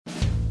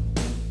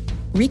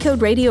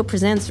Recode Radio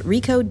presents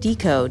Recode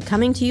Decode,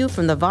 coming to you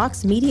from the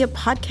Vox Media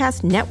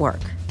Podcast Network.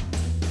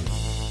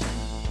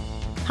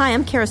 Hi,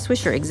 I'm Kara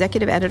Swisher,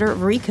 executive editor of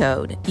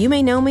Recode. You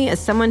may know me as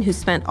someone who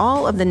spent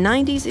all of the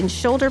 90s in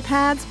shoulder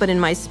pads, but in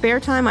my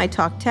spare time I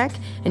talk tech,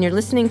 and you're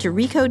listening to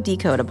Recode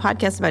Decode, a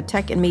podcast about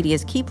tech and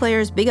media's key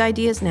players, big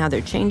ideas, and how they're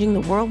changing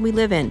the world we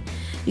live in.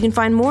 You can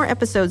find more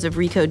episodes of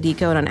Recode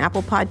Decode on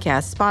Apple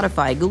Podcasts,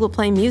 Spotify, Google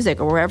Play Music,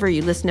 or wherever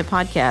you listen to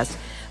podcasts,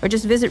 or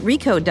just visit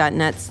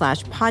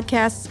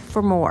recode.net/podcasts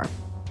for more.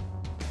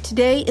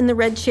 Today in the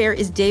red chair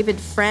is David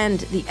Friend,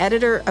 the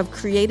editor of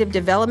creative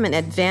development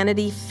at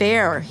Vanity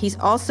Fair. He's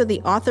also the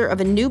author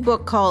of a new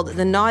book called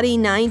The Naughty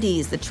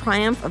 90s, The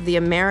Triumph of the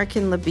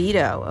American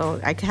Libido. Oh,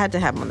 I had to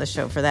have him on the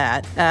show for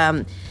that.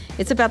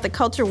 It's about the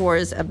culture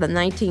wars of the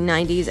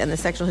 1990s and the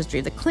sexual history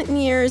of the Clinton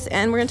years,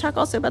 and we're going to talk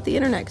also about the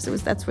internet,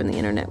 because that's when the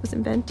internet was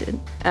invented.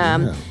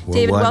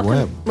 David,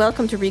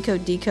 welcome to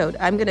Recode Decode.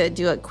 I'm going to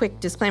do a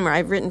quick disclaimer.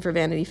 I've written for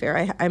Vanity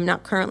Fair. I'm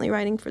not currently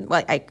writing for them.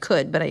 Well, I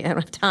could, but I don't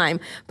have time.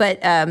 But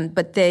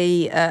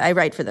I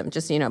write for them,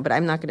 just so you know, but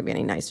I'm not going to be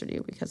any nicer to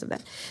you because of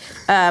that.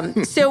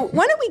 So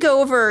why don't we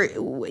go over,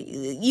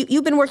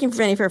 you've been working for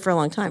Vanity Fair for a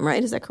long time,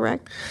 right? Is that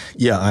correct?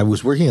 Yeah, I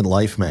was working at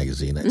Life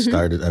magazine. I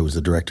was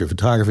the director of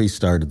photography,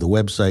 started the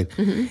website,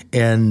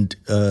 and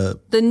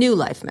the New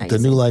Life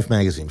magazine. The New Life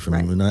magazine.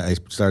 I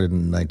started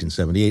in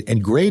 1978,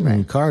 and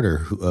Graydon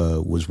Carter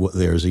was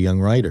there as a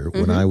young writer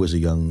when I was a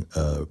young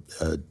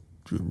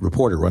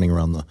reporter running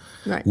around the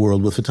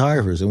world with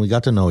photographers, and we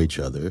got to know each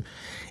other,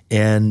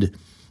 and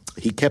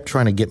he kept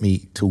trying to get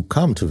me to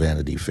come to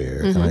Vanity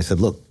Fair, and I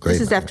said, "Look, great."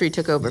 This is after he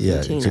took over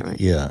from Tina, right?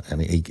 Yeah,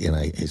 and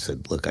I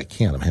said, "Look, I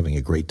can't. I'm having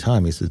a great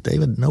time." He says,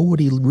 "David,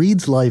 nobody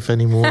reads Life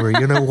anymore.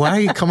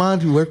 Why? Come on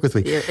to work with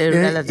me." You're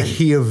irrelevant.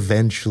 He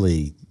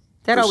eventually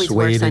that always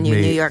works on you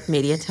New York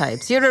media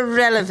types. You're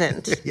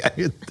irrelevant. Yeah,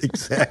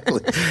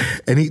 exactly.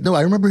 And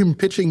I remember him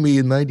pitching me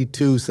in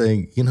 '92,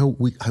 saying,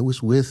 I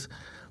was with.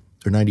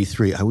 Or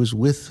 93, I was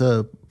with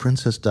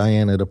Princess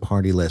Diana at a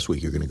party last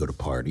week. You're going to go to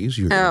parties.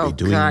 You're going to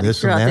be doing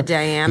this and that. The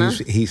Diana?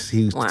 He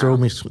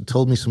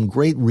told me some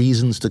great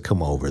reasons to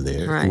come over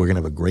there. Right. We're going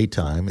to have a great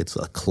time. It's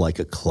like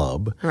a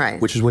club, right?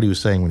 Which is what he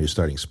was saying when he was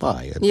starting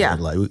Spy. Yeah.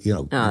 That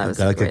was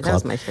great. That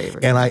was my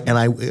favorite. And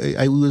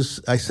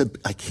I said,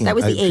 I can't. That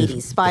was the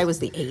 80s. Spy was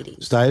the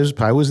 80s.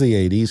 Spy was the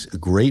 80s. A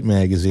great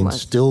magazine,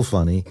 still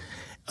funny.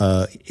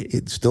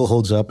 It still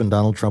holds up, and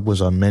Donald Trump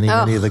was on many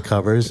of the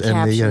covers. The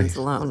captions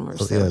alone were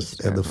so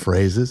and the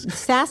phrases.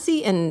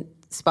 Sassy and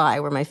Spy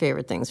were my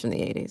favorite things from the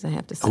 80s, I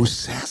have to say. Oh,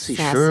 Sassy.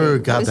 Sure.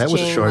 God, that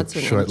was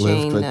short-lived.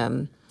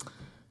 Jane,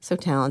 so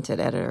talented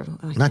editor.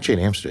 Not Jane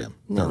Amsterdam.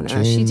 No,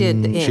 Jane,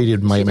 she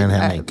did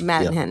Manhattan Inc.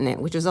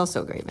 Manhattan, which was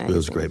also a great magazine. It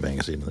was a great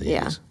magazine in the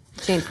 80s.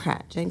 Jane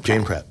Pratt.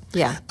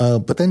 Yeah.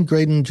 But then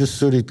Graydon just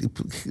sort of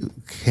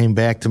came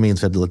back to me and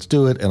said, "Let's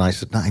do it." And I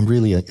said, "No, I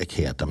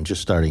can't. I'm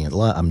just starting at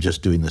Life. I'm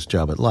just doing this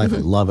job at Life. I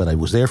love it. I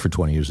was there for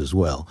 20 years as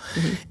well."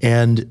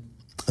 And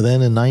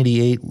then in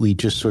 '98, we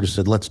just sort of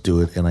said, "Let's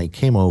do it." And I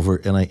came over,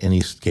 and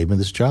he gave me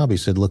this job. He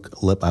said, "Look,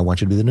 I want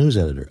you to be the news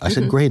editor." I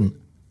said, "Graydon,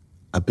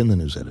 I've been the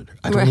news editor.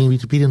 I don't need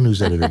to be the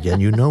news editor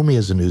again. You know me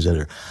as a news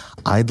editor.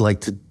 I'd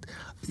like to."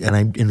 And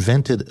I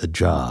invented a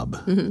job.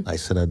 I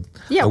said,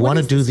 I want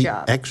to do the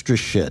extra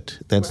shit.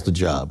 That's the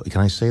job. Can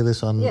I say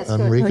this on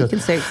Recode? You can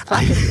say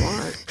fuck if you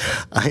want.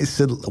 I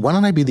said, why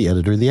don't I be the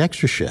editor of the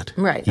extra shit?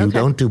 Right. You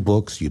don't do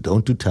books. You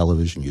don't do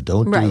television. You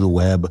don't do the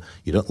web.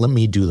 You don't. Let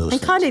me do those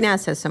things. And Condé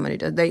Nast has somebody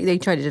who does. They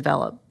try to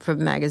develop for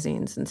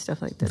magazines and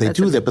stuff like that. They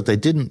do that, but they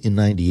didn't in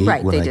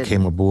 '98 when I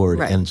came aboard.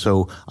 Right. And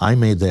so I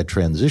made that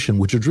transition,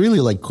 which was really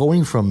like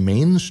going from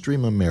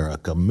mainstream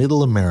America,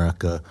 middle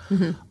America,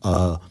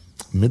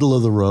 middle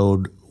of the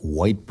road,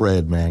 white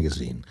bread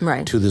magazine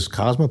to this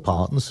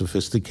cosmopolitan,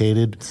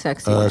 sophisticated,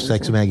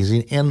 sexy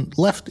magazine, and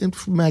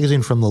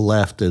magazine from the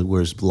left,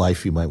 whereas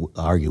Life, you might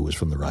argue, was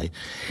from the right.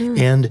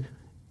 And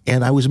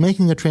I was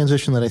making a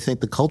transition that I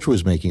think the culture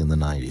was making in the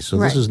 90s. So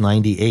this is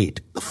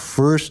 98.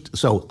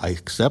 So I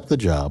accept the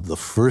job. The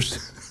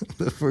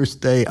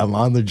first day I'm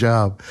on the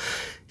job,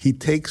 he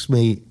calls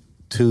me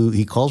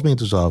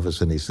into his office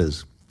and he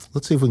says,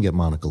 "Let's see if we can get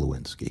Monica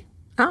Lewinsky."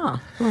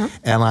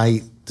 And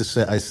I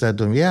said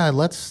to him, "Yeah,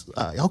 let's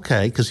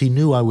okay," because he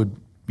knew I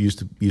used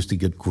to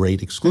get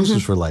great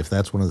exclusives for Life.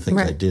 That's one of the things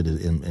I did,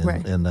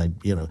 and I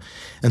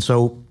and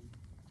so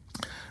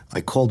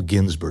I called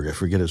Ginsburg. I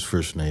forget his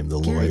first name, the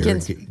lawyer.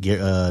 Ginsburg.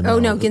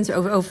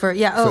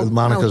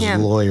 Monica's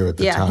lawyer at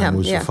the time.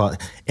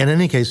 And in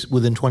any case,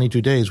 within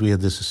 22 days, we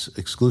had this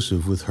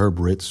exclusive with Herb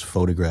Ritz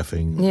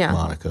photographing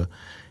Monica.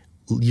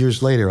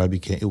 Years later,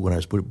 when I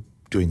was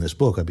doing this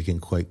book, I became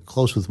quite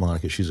close with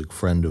Monica. She's a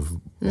friend of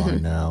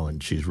mine now,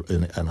 and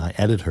I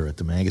edit her at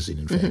the magazine.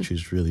 In fact,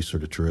 she's really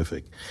sort of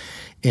terrific.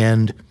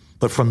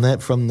 But from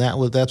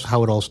that, that's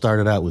how it all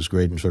started out. Was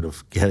Graydon sort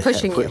of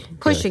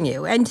pushing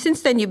you, and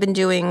since then you've been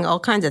doing all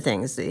kinds of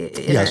things.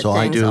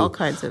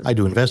 I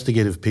do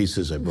investigative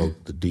pieces. I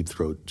wrote the Deep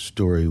Throat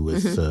story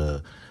with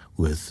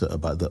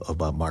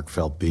about Mark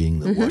Felt being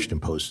the Washington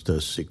Post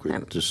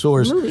secret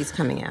source. The movie's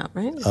coming out,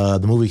 right?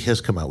 The movie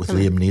has come out with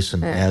Liam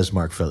Neeson as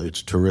Mark Felt.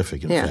 It's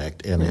terrific, in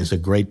fact, and it's a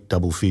great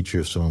double feature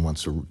if someone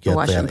wants to get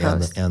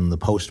that and the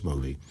Post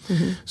movie.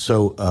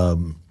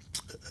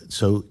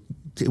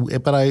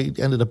 But I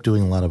ended up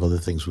doing a lot of other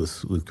things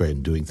with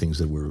Graydon, doing things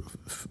that were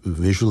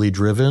visually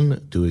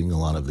driven, doing a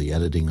lot of the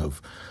editing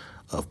of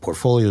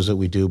portfolios that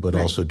we do, but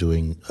also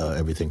doing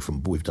everything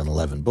from, we've done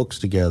 11 books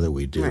together.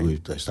 I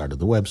started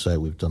the website.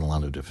 We've done a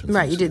lot of different things.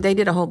 Right, you did. They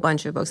did a whole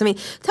bunch of books. I mean,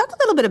 talk a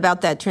little bit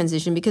about that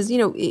transition, because,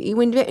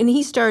 when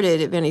he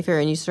started at Vanity Fair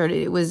and you started,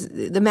 it was,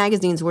 the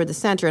magazines were the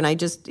center, and I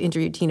just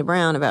interviewed Tina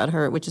Brown about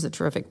her, which is a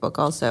terrific book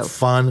also.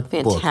 Fun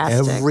book.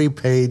 Every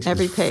page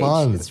is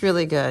fun. It's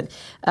really good.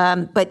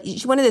 But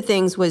one of the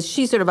things was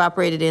she sort of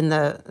operated in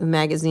the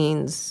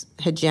magazine's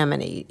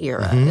hegemony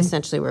era,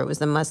 essentially, where it was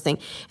the must thing.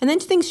 And then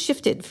things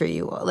shifted for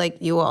you all.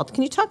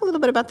 Can you talk a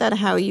little bit about that,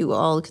 how you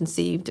all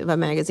conceived of a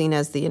magazine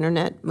as the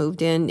internet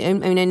moved in? I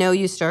mean, I know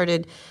you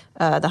started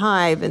The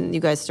Hive, and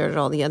you guys started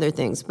all the other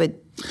things, but,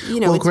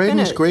 you've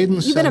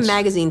been a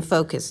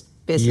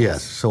magazine-focused business.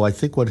 Yes. So I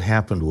think what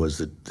happened was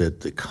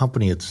that the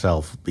company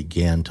itself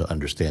began to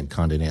understand,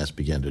 Condé Nast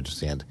began to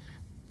understand,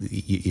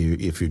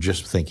 if you're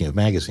just thinking of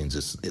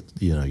magazines,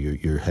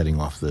 you're heading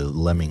off the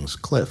lemmings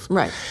cliff.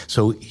 Right.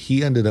 So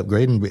he ended up,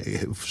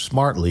 Graydon,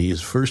 smartly, his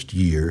first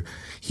year,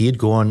 he had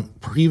gone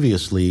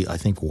previously, I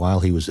think while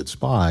he was at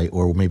SPY,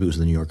 or maybe it was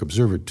the New York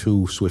Observer,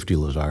 to Swifty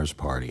Lazar's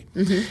party,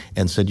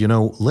 and said,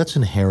 let's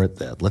inherit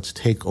that. Let's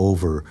take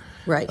over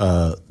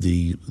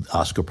the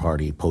Oscar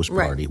party, Post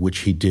party, which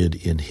he did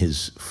in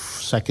his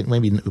second,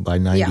 maybe by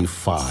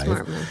 95.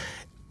 Smart man.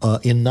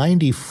 In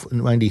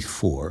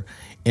 94,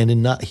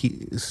 and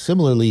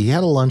similarly, he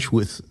had a lunch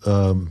with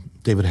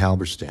David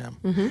Halberstam,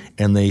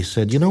 and they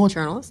said,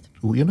 journalist?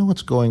 You know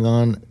what's going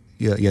on?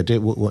 Yeah,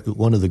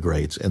 one of the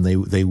greats, and they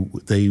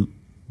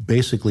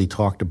basically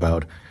talked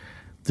about,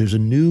 there's a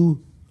new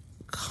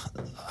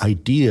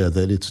idea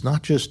that it's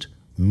not just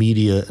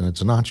media, and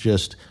it's not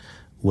just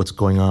what's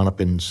going on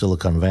up in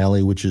Silicon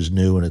Valley, which is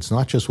new, and it's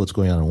not just what's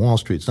going on in Wall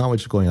Street. It's not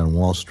what's going on in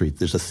Wall Street.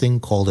 There's a thing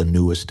called a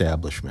new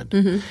establishment.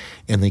 And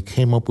they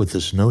came up with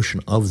this notion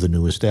of the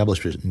new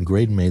establishment, and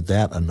Graydon made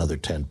that another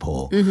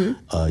tentpole.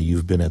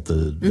 You've been at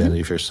the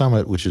Vanity Fair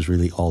Summit, which is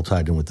really all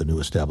tied in with the new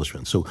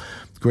establishment. So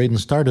Graydon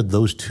started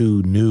those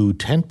two new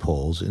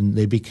tentpoles, and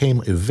they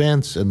became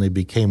events, and they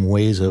became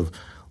ways of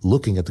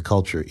looking at the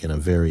culture in a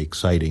very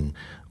exciting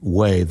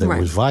way that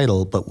was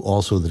vital, but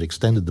also that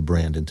extended the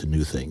brand into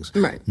new things.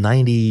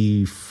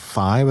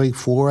 95, I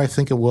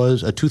think it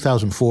was,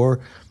 2004,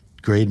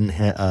 Graydon,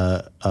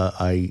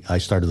 I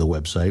started the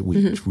website.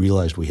 We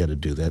realized we had to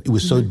do that. It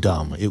was so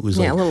dumb. It was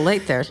a little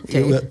late there.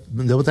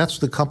 That's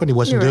the company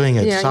wasn't doing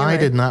it. Psy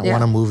did not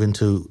want to move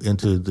into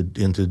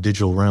the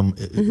digital realm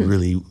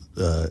really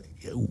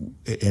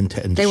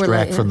and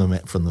distract from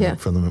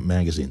the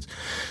magazines.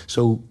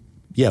 So.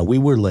 Yeah, we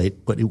were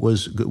late, but it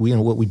was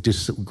what we did.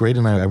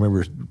 Graydon and I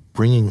remember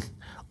bringing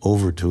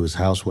over to his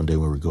house one day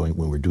when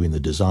we were doing the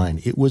design.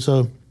 It was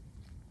the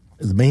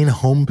main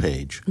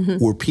homepage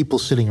were people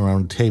sitting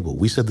around a table.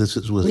 We said this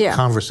was a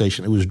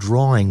conversation. It was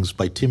drawings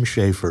by Tim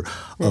Schafer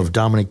of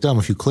Dominic Dunn.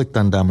 If you clicked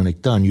on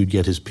Dominic Dunn, you'd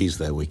get his piece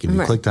that week. If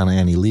you clicked on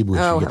Annie Leibovitz,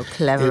 how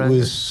clever! It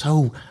was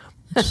so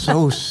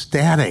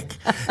static.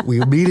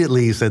 We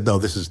immediately said, "No,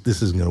 this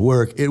isn't going to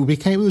work." It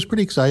was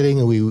pretty exciting,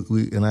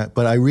 and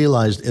but I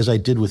realized, as I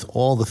did with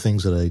all the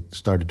things that I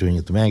started doing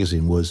at the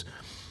magazine, was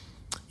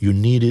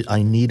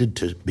I needed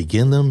to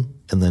begin them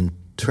and then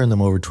turn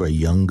them over to a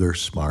younger,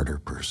 smarter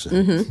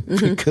person,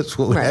 because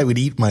I would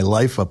eat my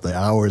life up, the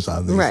hours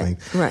on these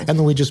things, and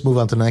then we just move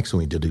on to the next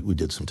one. We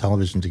did some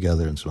television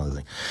together and some other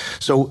things.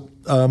 So.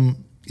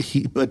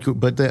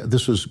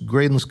 This was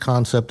Graydon's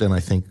concept, and I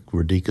think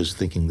Radhika's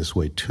thinking this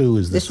way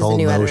too. This whole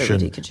notion?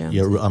 Radhika Jones.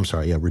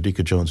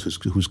 Radhika Jones,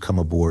 who's come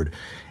aboard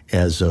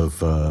as of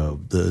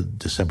the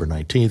December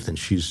 19th, and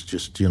she's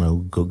just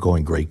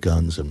going great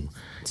guns and.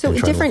 So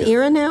a different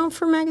era now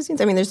for magazines?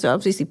 I mean, there's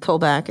obviously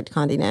pullback at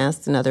Condé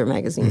Nast and other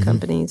magazine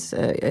companies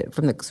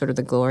from the sort of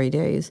the glory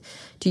days.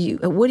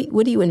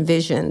 What do you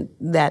envision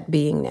that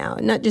being now?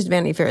 Not just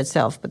Vanity Fair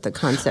itself, but the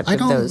concept of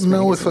those magazines. I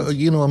don't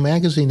know if a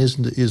magazine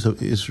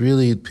is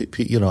really,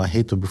 I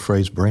hate the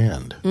phrase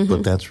brand,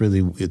 but that's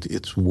really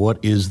it's what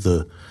is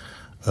the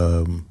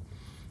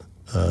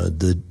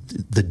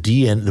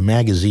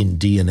magazine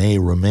DNA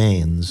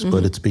remains,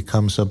 but it's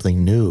become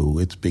something new.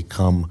 It's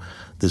become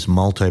this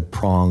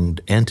multi-pronged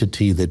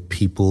entity that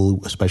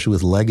people, especially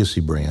with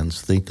legacy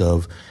brands, think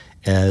of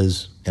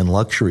and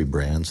luxury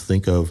brands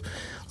think of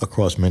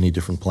across many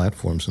different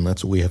platforms, and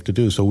that's what we have to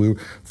do. So we were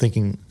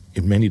thinking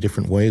in many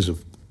different ways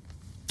of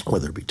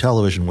whether it be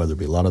television, whether it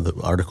be a lot of the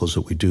articles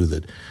that we do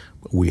that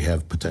we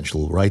have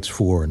potential rights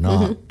for or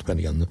not,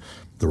 depending on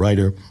the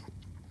writer.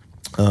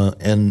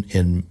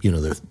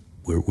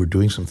 We're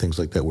doing some things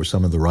like that where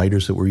some of the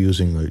writers that we're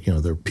using,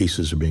 their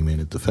pieces are being made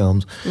into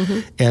films,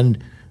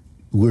 and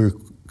we're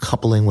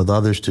coupling with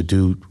others to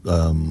do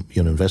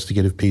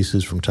investigative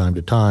pieces from time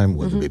to time,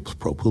 whether it be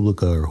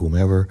ProPublica or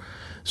whomever.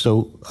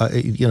 So,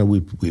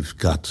 we've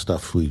got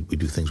stuff. We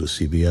do things with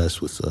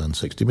CBS, on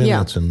 60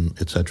 Minutes, and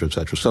et cetera, et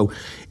cetera. So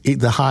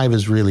the Hive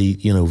is really,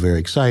 very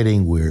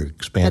exciting. We're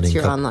expanding. That's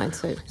your online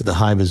site. The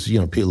Hive is,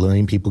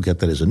 letting people get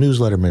that as a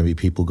newsletter. Maybe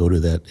people go to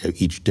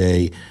that each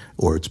day,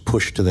 or it's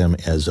pushed to them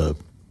as a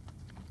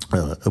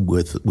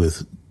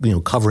with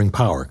covering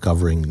power,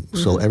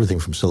 so everything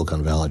from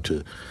Silicon Valley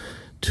to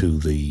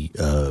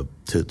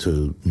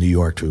New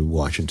York to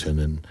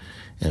Washington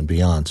and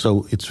beyond.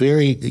 So it's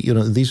very,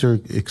 these are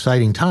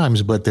exciting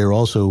times, but they're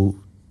also,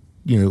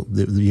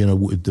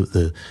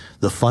 the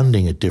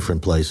funding at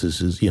different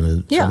places is,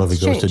 some of it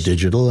goes to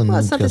digital. And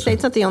it's not to say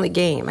it's not the only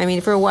game. I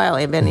mean, for a while,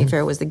 Vanity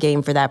Fair was the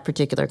game for that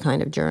particular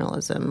kind of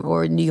journalism,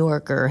 or New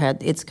Yorker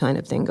had its kind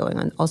of thing going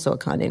on, also a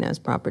Condé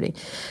Nast property.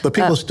 But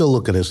people still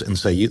look at us and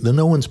say,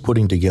 no one's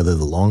putting together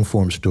the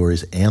long-form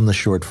stories and the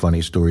short,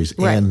 funny stories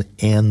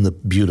and the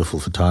beautiful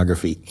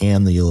photography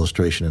and the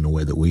illustration in a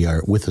way that we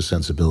are, with the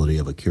sensibility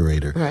of a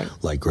curator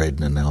like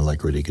Graydon and now like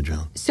Radhika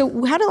Jones.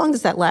 So how long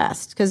does that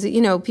last? Because,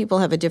 people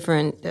have a different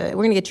we're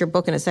going to get your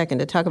book in a second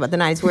to talk about the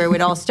nights where it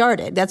all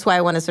started. That's why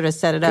I want to sort of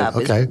set it up.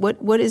 Okay.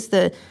 Where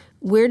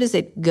does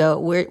it go?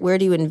 Where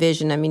do you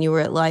envision? I mean, you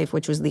were at Life,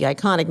 which was the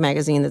iconic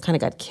magazine that kind of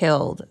got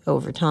killed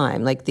over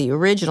time, like the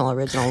original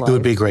Life. It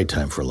would be a great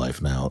time for Life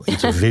now.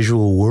 It's a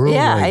visual world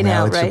right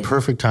now. It's a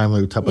perfect time.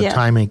 But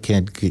timing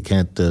can't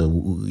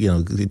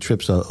it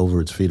trips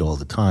over its feet all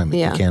the time.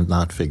 You can't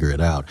not figure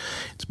it out.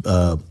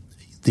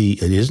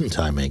 It isn't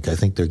Time Inc. I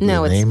think the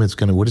name is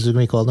going to. What is it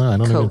going to be called now? I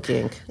don't know. Coke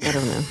Inc. I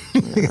don't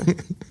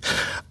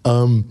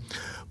know.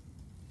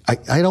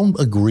 I don't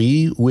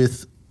agree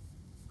with.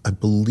 I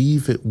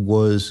believe it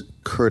was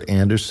Kurt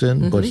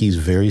Anderson, but he's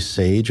very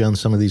sage on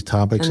some of these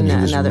topics, and he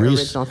was another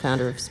original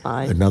founder of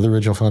Spy.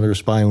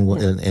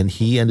 And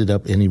he ended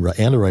up and a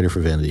writer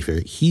for Vanity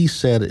Fair. He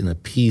said in a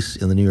piece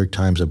in the New York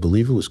Times, I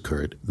believe it was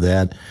Kurt,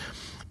 that.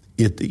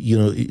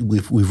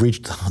 We've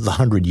reached the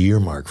 100-year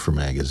mark for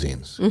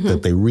magazines.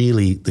 That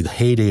the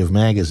heyday of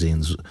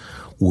magazines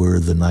were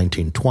the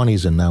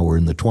 1920s, and now we're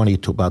in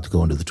about to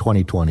go into the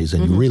 2020s.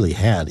 And you really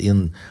had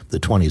in the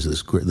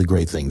 20s the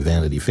great thing,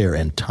 Vanity Fair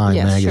and Time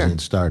magazine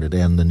started,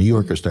 and the New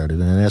Yorker started,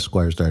 and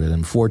Esquire started,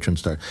 and Fortune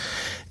started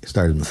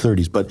in the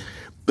 30s.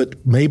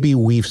 But maybe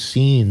we've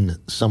seen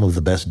some of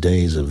the best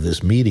days of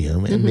this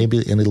medium, and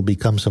it'll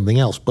become something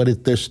else.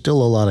 But there's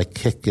still a lot of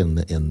kick in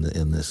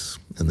this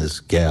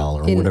gal,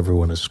 or whatever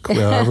one is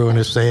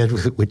saying,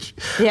 which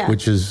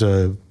is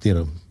Well,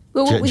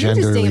 what was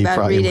interesting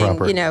about reading,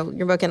 improper.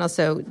 Your book and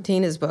also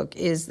Tina's book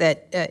is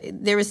that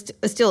there was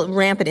still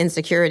rampant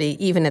insecurity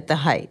even at the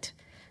height.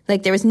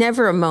 Like there was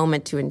never a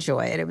moment to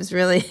enjoy it. It was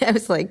really, I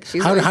was like,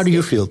 how do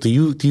you feel? Do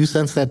you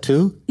sense that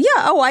too? Yeah.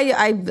 Oh,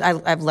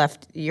 I've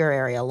left your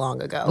area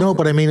long ago. No,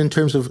 but I mean in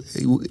terms of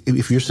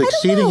if you're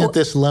succeeding at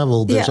this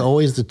level, there's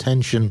always the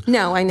tension.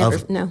 No, I never.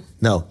 No.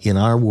 No, in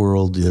our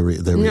world,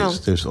 there's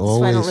always. That's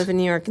why I don't live in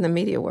New York in the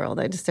media world.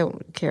 I just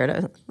don't care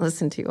to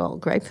listen to you all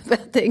gripe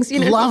about things.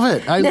 Love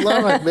it. I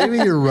love it. Maybe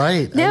you're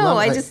right. No,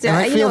 I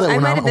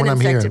might have been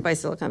infected by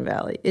Silicon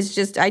Valley. It's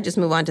just I just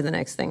move on to the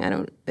next thing.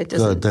 It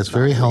doesn't. Good. That's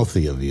very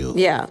healthy of you.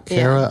 Yeah,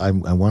 Kara, I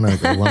want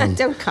to.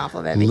 Don't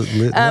compliment me.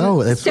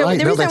 No, that's right.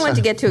 The reason I wanted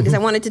to get to it because I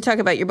wanted to talk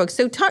about your book.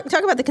 So talk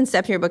about the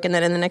conception of your book, and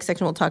then in the next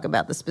section we'll talk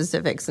about the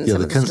specifics and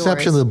some of the conception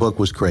stories. of the book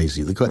was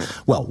crazy.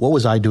 Well, what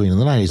was I doing in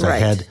the 90s? I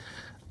had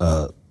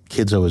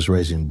kids I was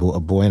raising, a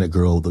boy and a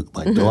girl.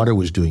 My daughter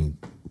was doing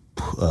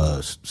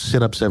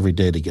sit-ups every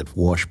day to get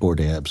washboard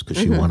abs because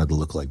she wanted to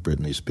look like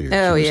Britney Spears.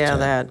 Oh, yeah,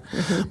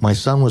 that. My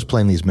son was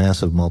playing these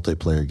massive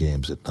multiplayer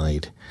games at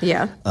night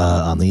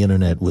on the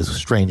internet with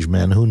strange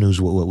men. Who knew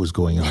what was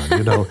going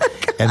on,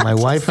 And my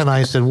wife and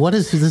I said, what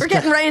is this We're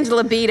getting right into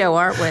libido,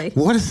 aren't we?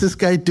 What is this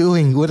guy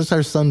doing? What is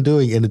our son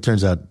doing? And it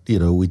turns out,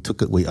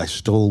 I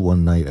stole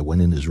one night. I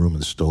went in his room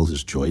and stole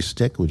his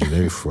joystick, which is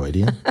very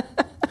Freudian.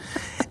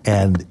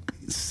 And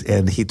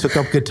he took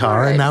up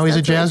guitar, and now he's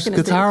a jazz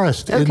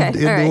guitarist in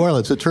New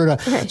Orleans. It turned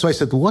out. So I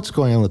said, what's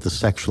going on with the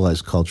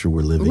sexualized culture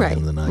we're living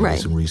in the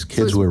 90s and these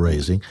kids we're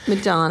raising?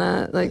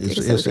 Madonna,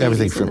 it's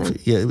everything from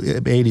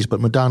 80s.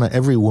 But Madonna,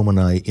 every woman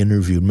I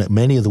interviewed,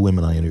 many of the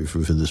women I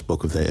interviewed for this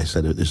book, I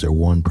said, is there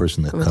one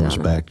person that comes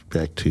back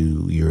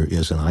to you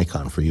as an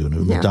icon for you?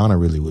 And Madonna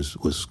really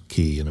was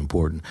key and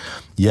important.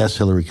 Yes,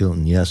 Hillary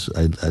Clinton. Yes,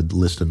 I'd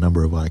list a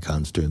number of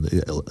icons during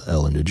the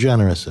Ellen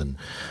DeGeneres and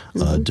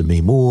Demi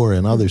Moore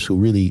and others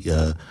who really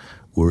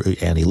were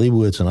Annie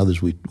Leibovitz and others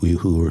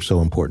who were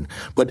so important.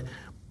 But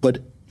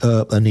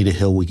Anita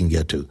Hill we can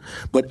get to.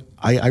 But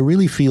I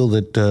really feel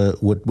that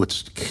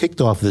what's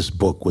kicked off this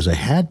book was I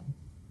had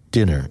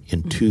dinner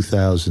in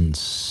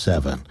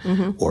 2007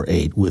 or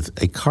 8 with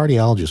a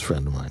cardiologist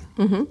friend of mine.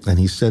 And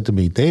he said to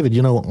me, David,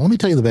 let me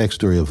tell you the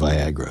backstory of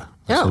Viagra.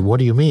 I said, what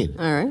do you mean?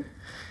 All right.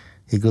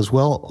 He goes,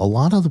 well, a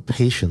lot of the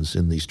patients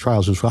in these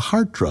trials, it was for a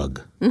heart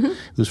drug.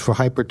 It was for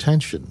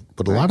hypertension.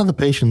 But a lot of the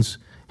patients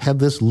had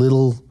this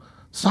little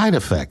side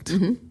effect.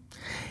 And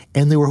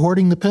they were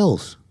hoarding the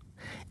pills.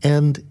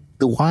 And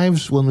the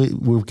wives, when we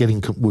were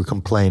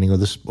complaining, or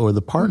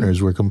the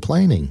partners were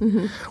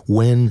complaining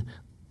when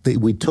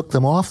we took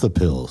them off the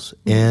pills.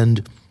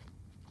 And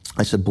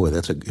I said, boy,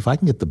 if I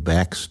can get the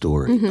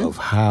backstory of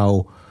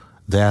how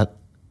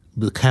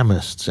the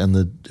chemists and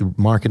the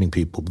marketing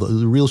people,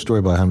 the real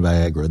story behind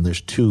Viagra, and there's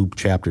 2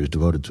 chapters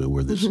devoted to it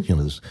where this,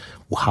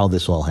 how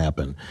this all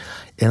happened.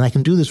 And I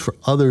can do this for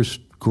other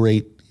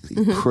great,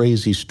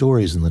 crazy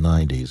stories in the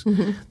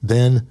 90s.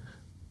 Then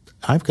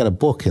I've got a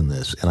book in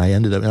this, and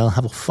I'll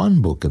have a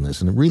fun book in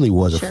this. And it really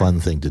was a fun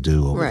thing to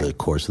do over the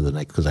course of the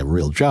night, because I have a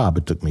real job.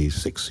 It took me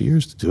 6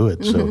 years to do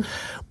it. So,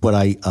 but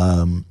I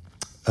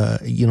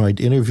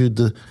interviewed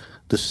the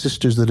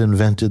sisters that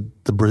invented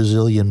the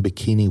Brazilian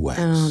bikini wax.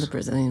 Oh, the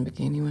Brazilian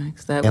bikini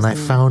wax. I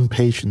found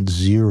patient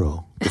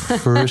 0, the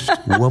first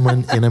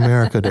woman in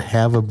America to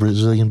have a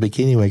Brazilian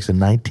bikini wax in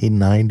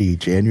 1990,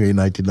 January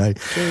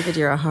 1990. David,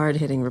 you're a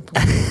hard-hitting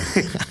reporter.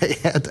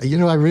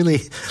 I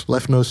really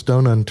left no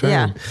stone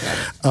unturned.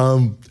 Yeah.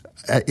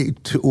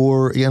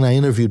 And I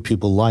interviewed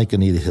people like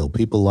Anita Hill,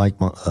 people like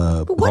Paula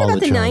Chong. But what about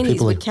the 90s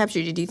would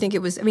capture you? Do you think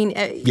it was,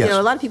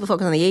 a lot of people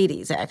focus on the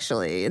 80s,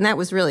 actually, and that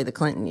was really the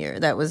Clinton year.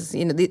 That was,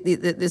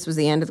 this was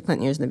the end of the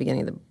Clinton years and the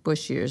beginning of the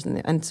Bush years,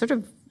 and sort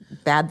of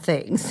bad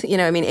things.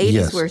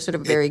 80s were sort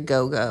of very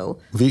go-go.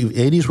 The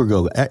 80s were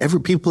go-go.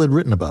 People had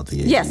written about the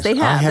 80s. Yes, they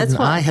have. That's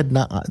why. I had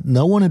not.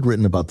 No one had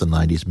written about the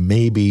 90s.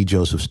 Maybe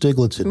Joseph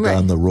Stiglitz had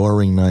done The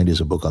Roaring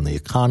 90s, a book on the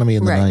economy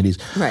in the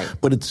 90s. Right.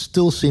 But it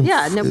still seemed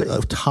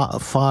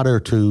fodder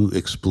to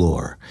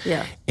explore.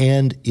 Yeah.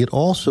 And it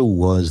also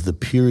was the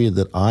period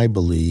that I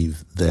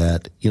believe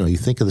that, you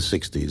think of the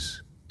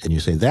 60s and you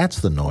say, that's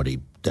the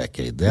naughty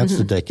decade. That's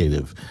the decade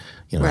of,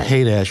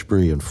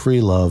 Haight-Ashbury and free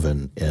love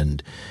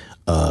and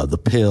the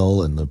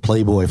pill and the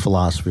Playboy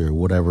philosophy or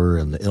whatever,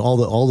 and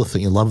all the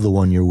things. You love the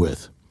one you're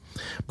with.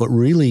 But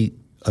really,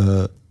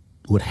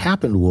 what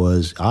happened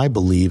was, I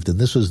believed, and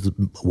this was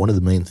one of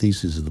the main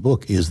theses of the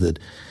book, is that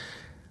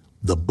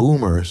the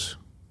boomers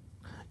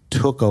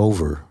took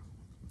over.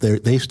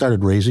 They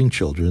started raising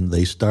children.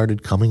 They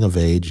started coming of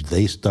age.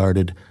 They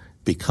started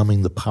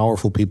becoming the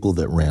powerful people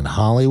that ran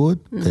Hollywood,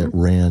 that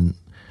ran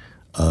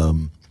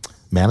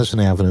Madison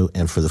Avenue,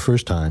 and for the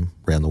first time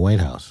ran the White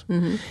House.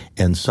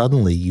 And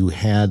suddenly you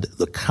had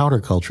the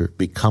counterculture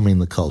becoming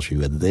the culture.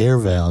 You had their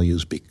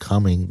values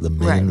becoming the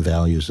main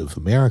values of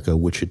America,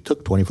 which it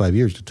took 25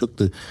 years. It took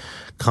the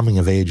coming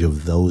of age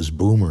of those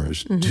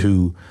boomers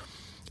to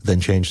then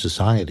change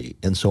society.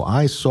 And so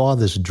I saw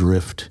this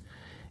drift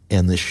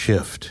and this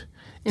shift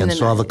and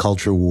saw the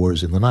culture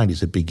wars in the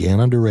 90s. It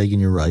began under Reagan,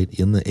 you're right,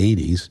 in the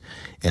 80s,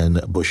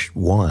 and Bush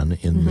won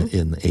in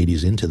the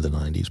 80s into the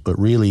 90s. But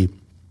really,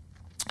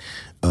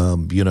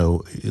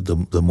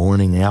 the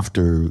morning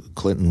after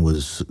Clinton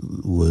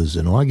was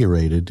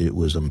inaugurated, it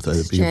was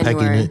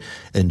January.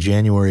 In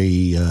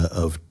January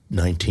of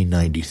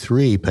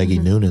 1993. Peggy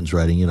Noonan's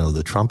writing,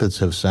 the trumpets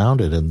have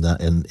sounded,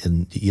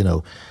 and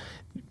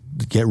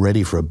get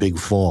ready for a big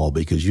fall,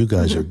 because you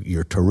guys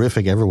you're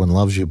terrific. Everyone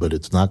loves you, but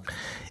it's not.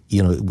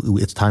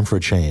 It's time for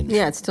a change.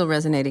 Yeah, it's still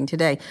resonating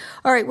today.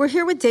 All right, we're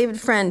here with David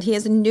Friend. He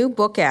has a new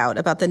book out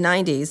about the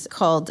 90s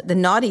called The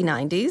Naughty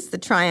 90s, The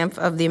Triumph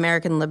of the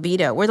American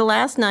Libido. Were the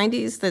last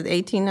 90s, the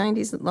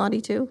 1890s, naughty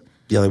too?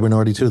 Yeah, they were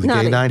naughty too. The gay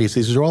 90s.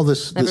 These are all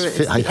this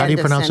how do you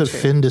pronounce it?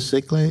 Fin de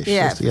siècle?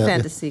 Yeah,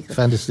 fin de siècle.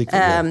 Fin de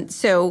siècle.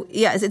 So,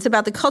 it's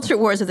about the culture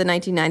wars of the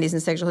 1990s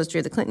and sexual history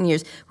of the Clinton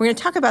years. We're going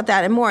to talk about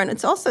that and more. And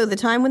it's also the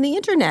time when the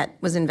internet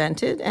was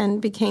invented and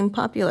became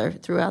popular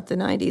throughout the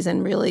 90s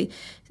and really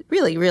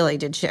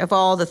did shift. Of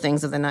all the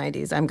things of the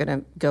 90s, I'm going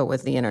to go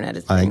with the internet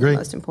as being the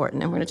most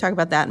important. And we're going to talk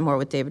about that and more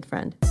with David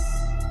Friend.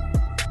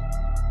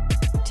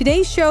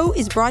 Today's show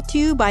is brought to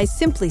you by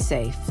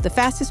SimpliSafe, the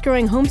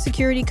fastest-growing home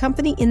security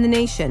company in the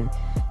nation.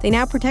 They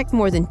now protect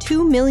more than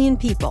 2 million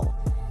people.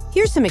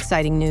 Here's some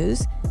exciting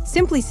news.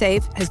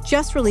 SimpliSafe has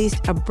just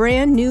released a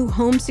brand new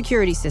home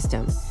security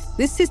system.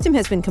 This system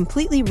has been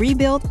completely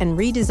rebuilt and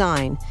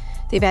redesigned.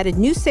 They've added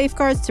new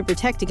safeguards to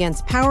protect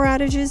against power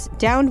outages,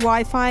 downed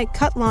Wi-Fi,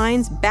 cut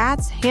lines,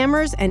 bats,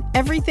 hammers, and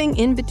everything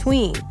in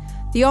between.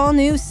 The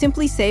all-new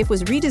SimpliSafe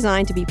was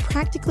redesigned to be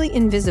practically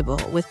invisible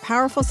with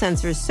powerful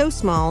sensors so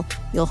small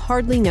you'll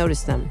hardly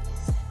notice them.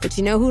 But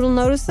you know who'll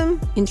notice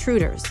them?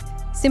 Intruders.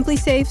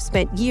 SimpliSafe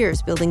spent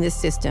years building this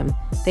system.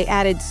 They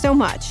added so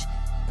much,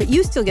 but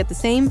you still get the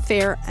same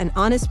fair and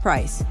honest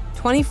price.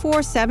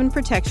 24/7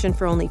 protection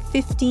for only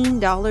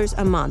 $15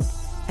 a month.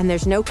 And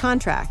there's no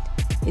contract.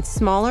 It's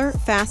smaller,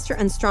 faster,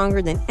 and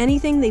stronger than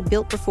anything they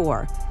built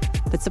before.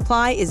 But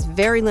supply is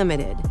very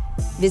limited.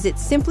 Visit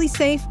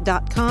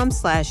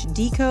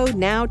simplisafe.com/decode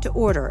now to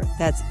order.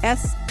 That's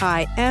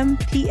SIMPLI,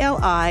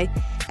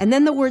 and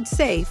then the word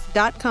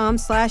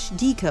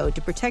safe.com/decode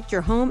to protect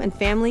your home and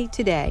family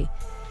today.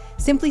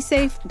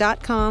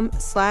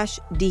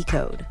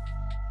 simplisafe.com/decode.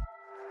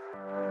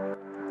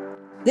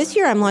 This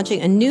year, I'm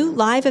launching a new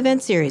live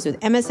event series with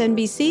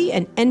MSNBC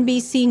and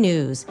NBC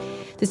News.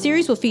 The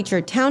series will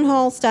feature town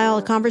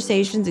hall-style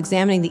conversations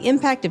examining the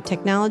impact of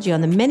technology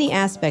on the many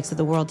aspects of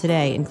the world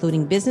today,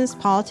 including business,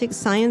 politics,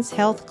 science,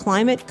 health,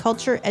 climate,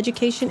 culture,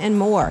 education, and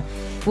more.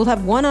 We'll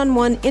have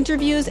one-on-one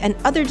interviews and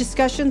other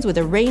discussions with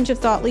a range of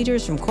thought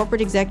leaders from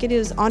corporate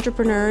executives,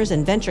 entrepreneurs,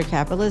 and venture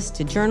capitalists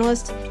to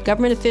journalists,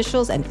 government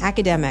officials, and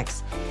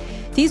academics.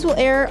 These will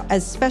air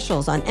as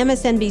specials on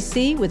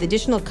MSNBC with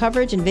additional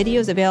coverage and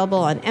videos available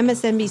on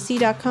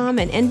MSNBC.com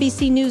and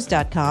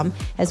NBCNews.com,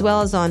 as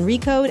well as on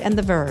Recode and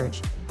The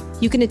Verge.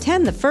 You can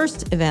attend the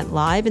first event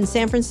live in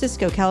San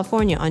Francisco,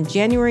 California on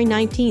January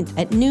 19th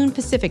at noon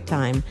Pacific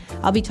time.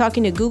 I'll be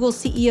talking to Google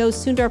CEO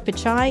Sundar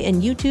Pichai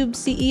and YouTube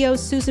CEO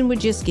Susan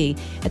Wojcicki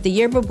at the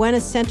Yerba Buena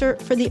Center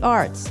for the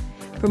Arts.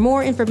 For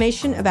more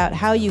information about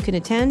how you can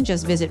attend,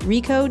 just visit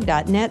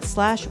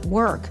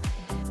recode.net/work.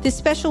 This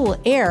special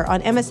will air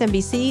on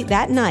MSNBC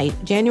that night,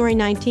 January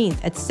 19th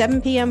at 7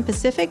 p.m.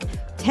 Pacific,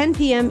 10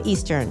 p.m.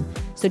 Eastern.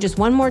 So just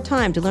one more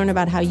time to learn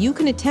about how you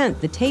can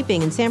attend the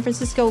taping in San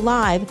Francisco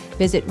live,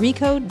 visit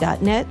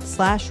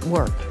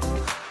recode.net/work.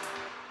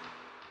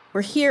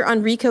 We're here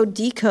on Recode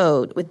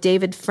Decode with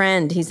David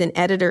Friend. He's an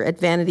editor at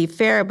Vanity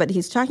Fair, but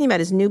he's talking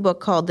about his new book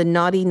called The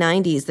Naughty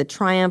 90s, The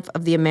Triumph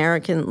of the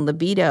American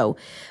Libido.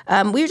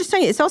 We were just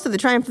talking, it's also the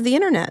triumph of the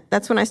internet.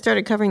 That's when I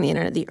started covering the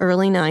internet, the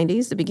early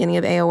 90s, the beginning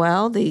of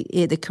AOL, the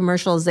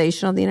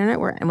commercialization of the internet,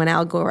 when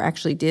Al Gore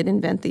actually did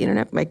invent the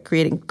internet by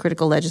creating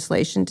critical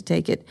legislation to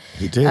take it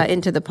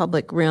into the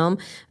public realm.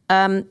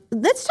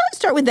 Let's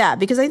start with that,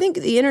 because I think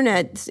the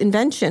internet's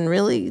invention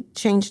really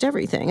changed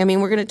everything. I mean,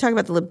 we're going to talk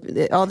about all the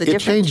different characters. It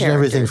changed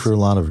everything for a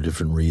lot of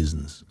different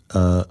reasons.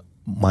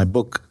 My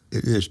book,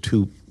 there's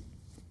 2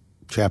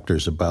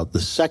 chapters about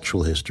the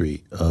sexual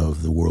history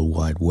of the World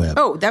Wide Web.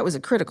 Oh, that was a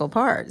critical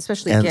part,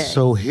 especially and gay. And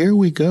so here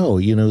we go.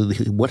 You know,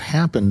 what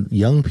happened,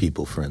 young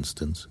people, for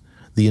instance,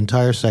 the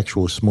entire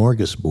sexual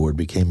smorgasbord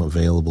became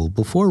available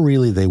before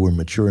really they were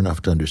mature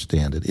enough to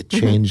understand it. It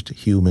changed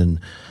human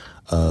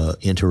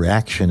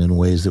interaction in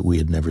ways that we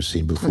had never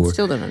seen before. And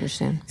still don't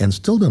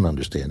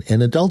understand.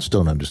 And adults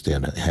don't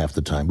understand half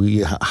the time.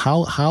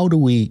 How do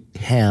we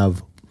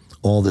have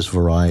all this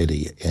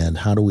variety, and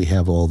how do we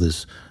have all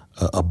this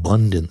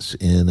abundance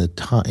in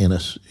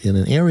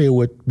an area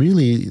where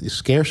really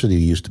scarcity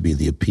used to be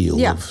the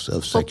appeal of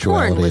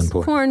sexuality?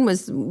 Porn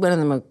was one of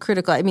the most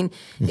critical. I mean,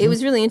 it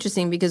was really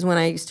interesting because when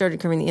I started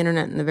covering the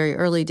internet in the very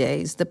early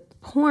days, the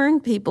porn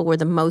people were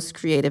the most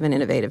creative and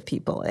innovative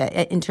people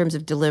in terms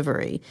of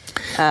delivery.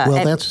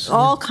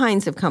 All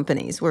kinds of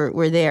companies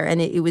were there,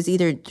 and it was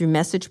either through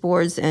message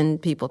boards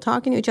and people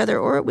talking to each other,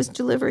 or it was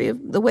delivery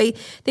of the way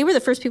they were the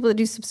first people to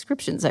do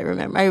subscriptions. I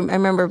remember. I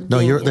remember.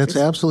 No, that's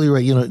absolutely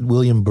right. You know,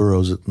 William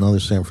Burroughs,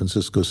 another San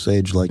Francisco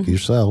sage like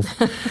yourself,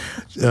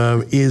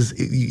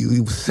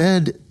 you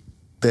said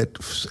that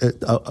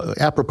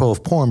apropos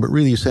of porn, but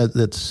really you said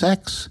that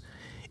sex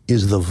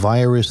is the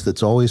virus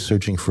that's always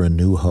searching for a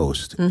new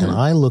host. And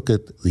I look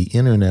at the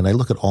internet, I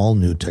look at all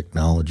new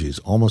technologies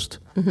almost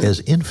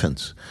as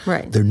infants.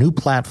 Right. They're new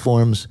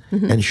platforms,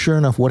 and sure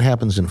enough, what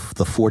happens in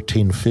the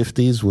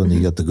 1450s when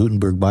you got the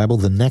Gutenberg Bible,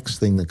 the next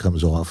thing that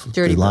comes off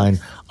the line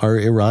are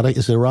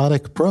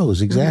erotic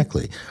prose,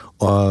 exactly.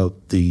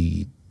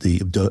 The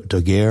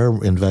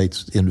Daguerre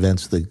invents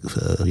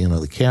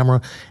the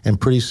camera, and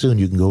pretty soon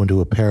you can go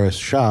into a Paris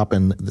shop,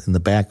 and in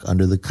the back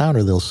under the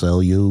counter they'll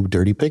sell you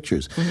dirty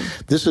pictures.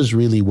 This is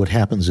really what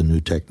happens in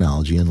new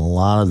technology, and a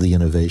lot of the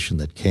innovation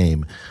that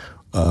came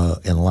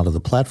and a lot of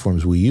the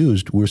platforms we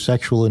used were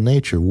sexual in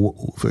nature.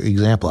 For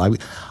example,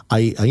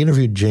 I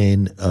interviewed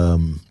Jane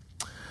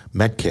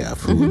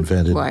Metcalf, who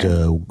invented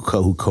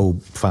who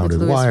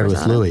co-founded Wired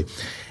with Louis,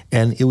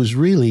 and it was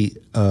really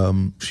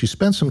she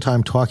spent some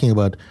time talking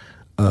about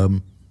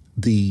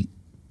the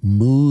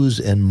moos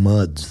and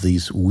muds,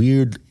 these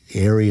weird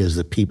areas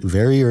that people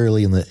very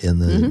early in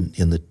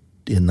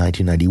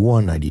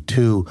 1991,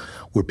 92,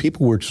 where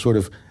people were sort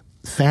of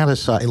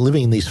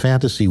living in these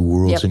fantasy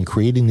worlds and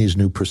creating these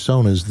new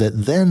personas that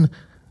then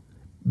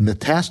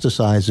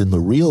metastasize in the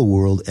real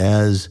world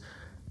as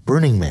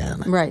Burning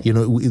Man. Right. You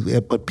know,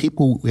 but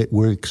people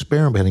were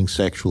experimenting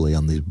sexually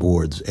on these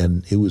boards,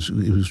 and it was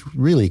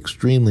really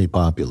extremely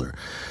popular.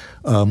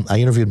 I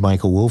interviewed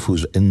Michael Wolff,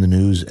 who's in the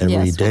news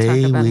every day.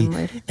 We'll talk about him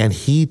later. And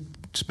he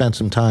spent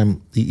some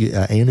time,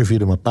 I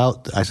interviewed him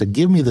I said,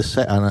 give me on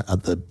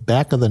the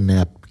back of the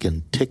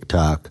napkin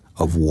TikTok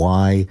of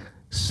why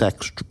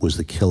sex was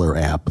the killer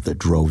app that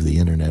drove the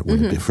internet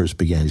when it first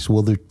began. He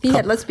said,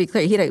 let's be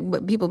clear,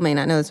 people may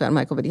not know this about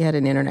Michael, but he had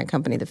an internet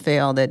company that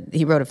failed that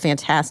he wrote a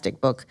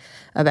fantastic book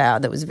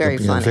about that was very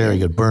funny. Very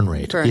good, Burn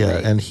Rate.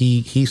 And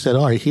he said,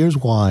 all right, here's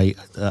why,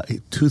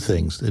 2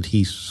 things that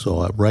he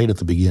saw right at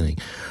the beginning.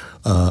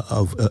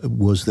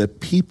 Was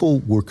that people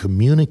were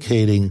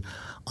communicating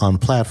on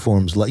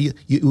platforms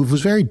it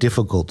was very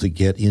difficult to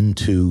get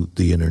into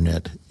the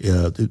internet,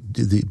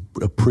 the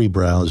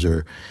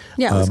pre-browser.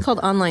 Yeah, it was called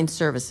online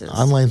services.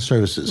 Online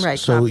services, right?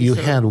 So you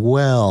had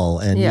Well,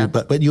 and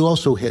but you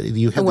also had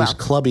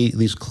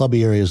these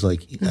clubby areas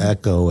like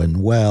Echo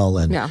and Well,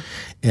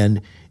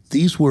 and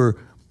these were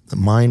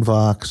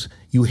Mindvox.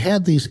 You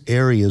had these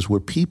areas where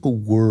people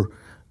were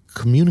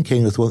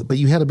communicating with, but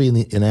you had to be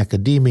in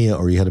academia,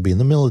 or you had to be in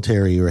the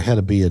military, or had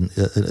to be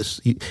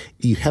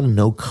you had to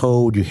know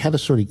code. You had to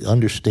sort of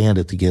understand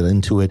it to get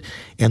into it,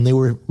 and they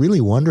were really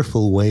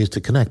wonderful ways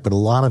to connect. But a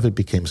lot of it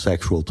became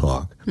sexual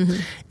talk,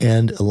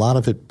 and a lot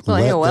of it. Well,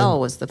 AOL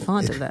was the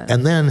font of that,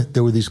 and then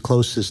there were these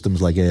closed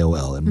systems like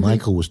AOL, and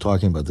Michael was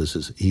talking about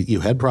this.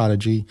 You had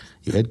Prodigy,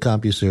 you had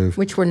CompuServe,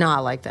 which were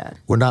not like that.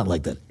 Were not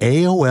like that.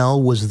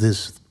 AOL was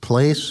this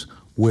place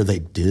where they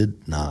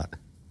did not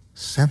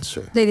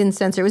censor. They didn't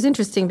censor. It was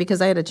interesting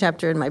because I had a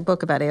chapter in my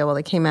book about AOL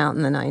that came out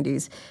in the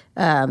 90s,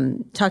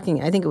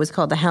 talking, I think it was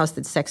called The House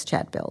That Sex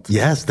Chat Built.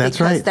 Yes, that's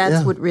right. Because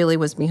that's what really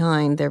was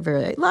behind their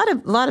a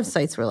lot of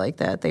sites were like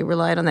that. They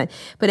relied on that.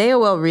 But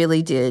AOL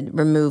really did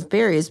remove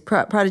barriers.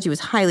 Prodigy was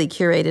highly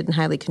curated and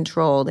highly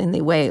controlled in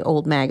the way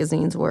old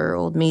magazines were,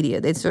 old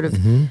media. They sort of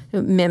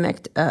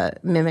mimicked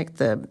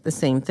the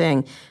same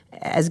thing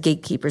as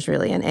gatekeepers,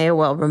 really. And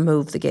AOL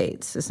removed the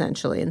gates,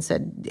 essentially, and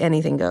said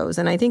anything goes.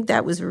 And I think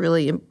that was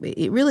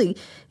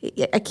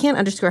I can't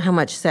underscore how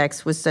much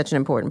sex was such an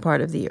important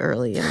part of the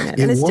early internet.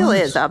 And it still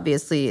is,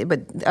 obviously,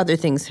 but other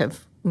things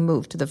have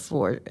moved to the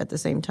fore at the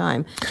same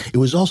time. It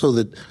was also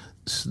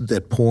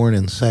that porn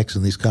and sex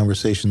and these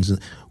conversations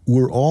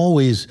were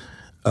always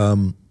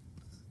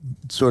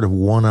sort of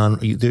one-on.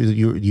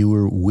 You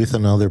were with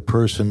another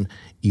person.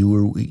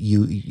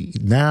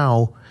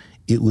 Now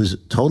it was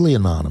totally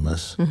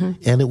anonymous,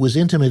 and it was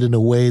intimate in a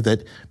way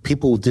that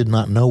people did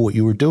not know what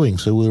you were doing.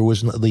 So there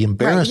was the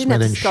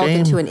embarrassment and shame. You didn't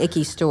have to skulk into an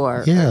icky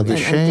store. Yeah, the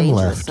shame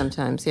left.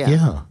 Sometimes,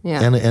 yeah.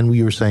 And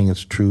you were saying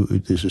it's true.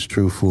 This is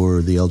true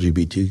for the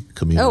LGBT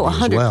community. Oh,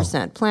 100%. As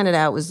well. Planet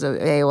Out was an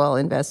AOL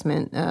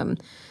investment,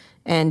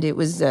 and it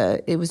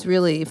was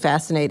really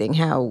fascinating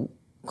how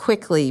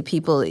quickly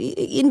people,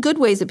 in good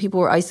ways, that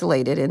people were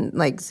isolated. And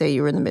like, say,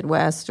 you were in the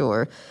Midwest,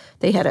 or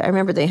I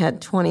remember they had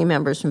 20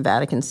 members from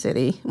Vatican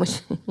City,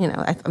 which,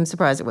 I'm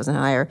surprised it wasn't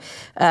higher.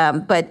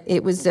 But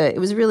it was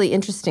really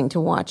interesting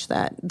to watch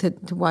that,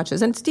 to watch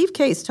this. And Steve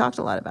Case talked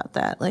a lot about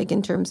that, like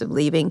in terms of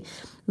leaving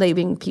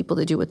people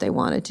to do what they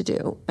wanted to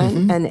do.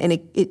 And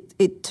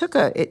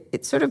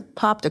it sort of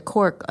popped a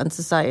cork on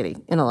society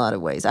in a lot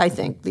of ways. I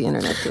think the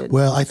internet did.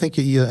 Well, I think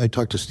I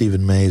talked to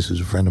Stephen Mays, who's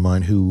a friend of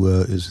mine who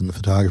is in the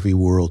photography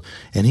world,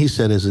 and he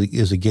said as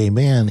a gay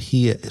man,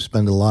 he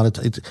spent a lot of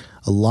time.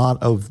 A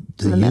lot of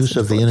the use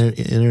of the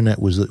internet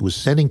was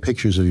sending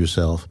pictures of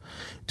yourself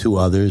to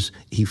others.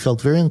 He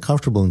felt very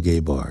uncomfortable in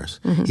gay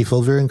bars. He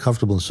felt very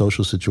uncomfortable in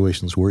social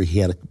situations where he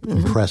had to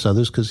impress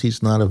others because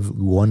he's not a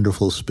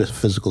wonderful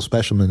physical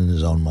specimen in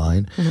his own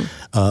mind.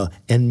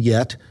 And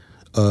yet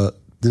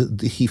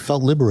he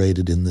felt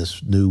liberated in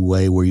this new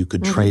way where you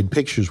could trade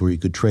pictures, where you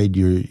could trade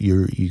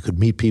you could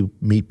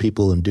meet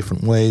people in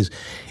different ways.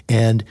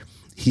 And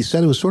he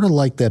said it was sort of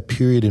like that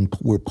period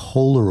where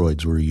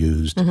Polaroids were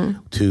used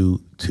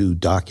to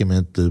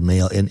document the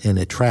male and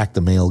attract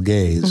the male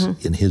gaze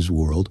in his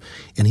world,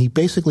 and he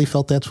basically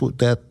felt that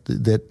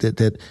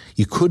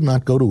you could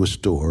not go to a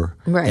store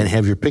and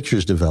have your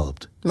pictures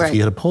developed. Right. If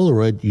you had a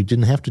Polaroid, you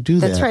didn't have to do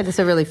that. That's right. That's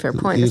a really fair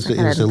point. It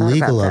was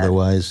illegal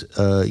otherwise,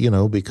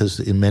 because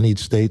in many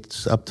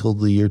states up till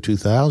the year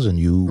 2000,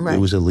 it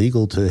was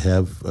illegal to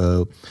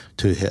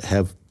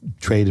have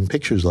trade in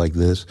pictures like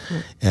this,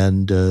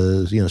 and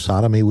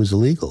sodomy was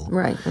illegal.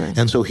 Right.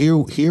 And so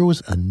here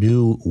was a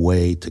new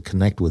way to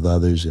connect with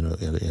others in a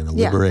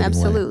liberating way.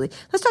 Absolutely.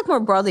 Let's talk more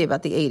broadly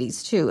about the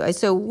 80s too.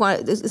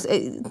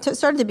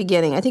 Start at the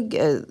beginning. I think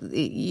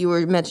you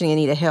were mentioning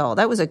Anita Hill.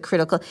 That was a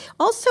critical,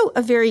 also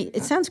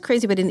it sounds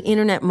crazy, but an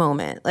internet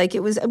moment. Like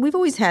it was. We've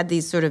always had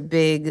these sort of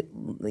big,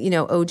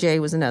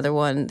 OJ was another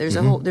one. There's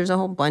a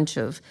whole bunch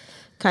of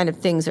kind of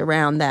things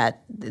around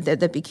that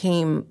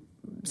became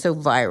so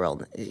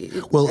viral.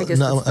 Well,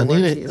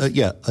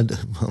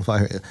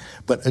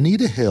 but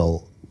Anita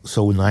Hill,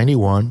 so in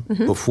 91,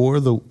 before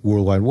the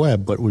World Wide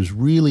Web, but was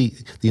really,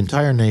 the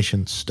entire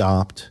nation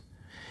stopped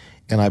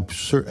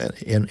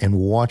and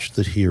watched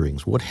the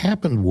hearings. What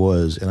happened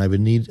was, and I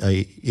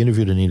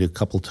interviewed Anita a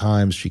couple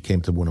times. She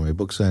came to one of my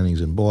book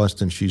signings in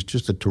Boston. She's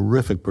just a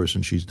terrific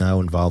person. She's now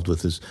involved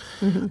with this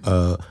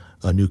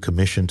a new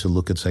commission to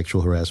look at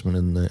sexual harassment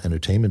in the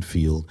entertainment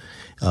field.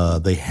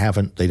 They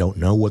don't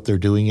know what they're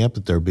doing yet,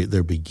 but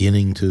they're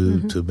beginning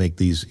to make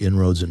these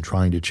inroads and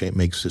trying to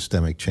make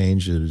systemic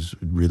change that is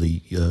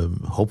really,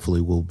 hopefully,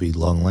 will be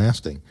long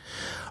lasting.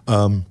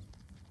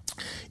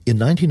 In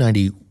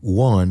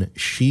 1991,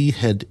 she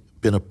had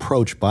been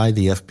approached by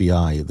the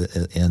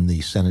FBI and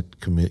the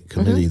Senate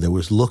committee that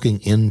was looking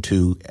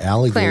into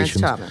allegations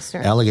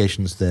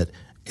that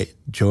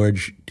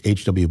George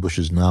H.W.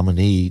 Bush's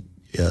nominee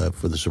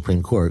for the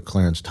Supreme Court,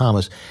 Clarence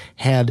Thomas,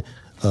 had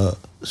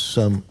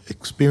some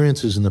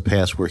experiences in the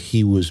past where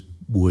he was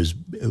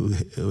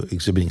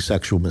exhibiting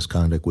sexual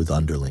misconduct with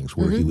underlings,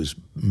 where he was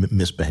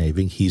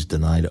misbehaving. He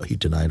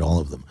denied all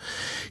of them.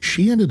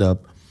 She ended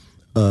up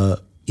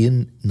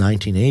in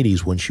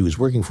 1980s, when she was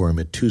working for him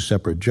at two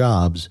separate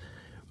jobs,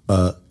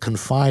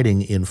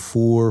 confiding in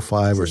 4,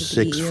 5, or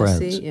 6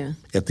 friends. Yeah.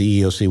 At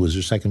the EEOC was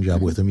her second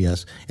job with him,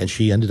 yes. And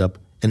she ended up,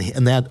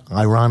 and that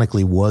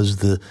ironically was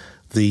the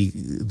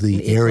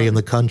area in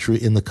the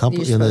country, in the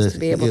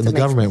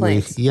government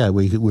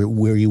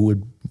where you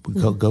would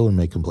go and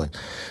make complaints.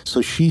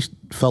 So she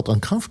felt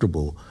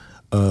uncomfortable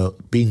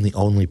being the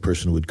only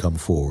person who would come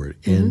forward.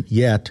 And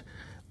yet,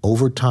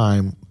 over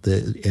time,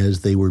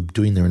 as they were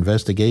doing their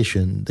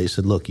investigation, they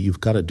said, look, you've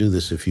got to do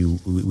this if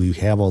we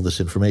have all this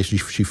information.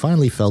 She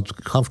finally felt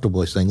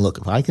comfortable saying, look,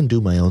 if I can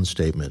do my own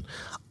statement,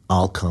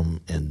 I'll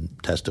come and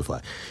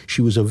testify.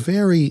 She was a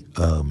very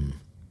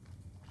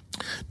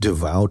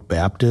devout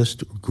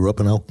Baptist, grew up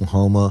in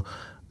Oklahoma.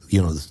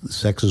 The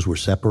sexes were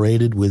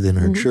separated within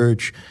her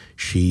church.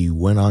 She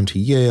went on to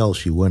Yale.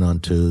 She went on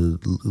to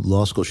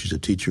law school. She's a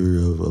teacher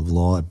of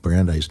law at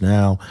Brandeis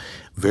now,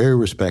 very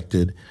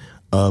respected.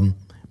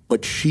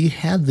 But she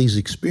had these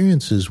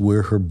experiences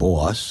where her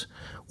boss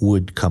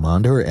would come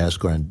on to her,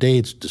 ask her on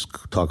dates, just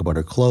talk about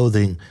her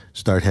clothing,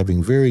 start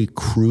having very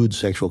crude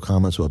sexual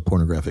comments about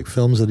pornographic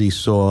films that he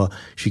saw.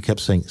 She kept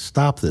saying,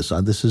 "Stop this!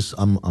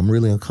 I'm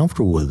really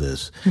uncomfortable with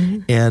this,"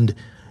 and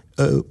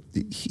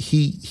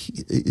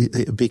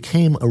it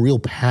became a real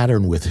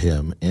pattern with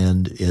him.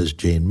 And as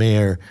Jane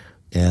Mayer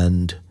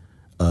and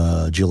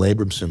Jill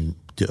Abramson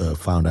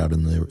found out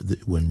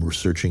when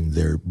researching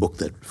their book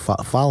that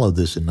followed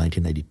this in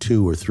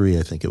 1992 or 3,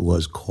 I think it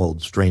was,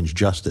 called Strange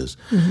Justice.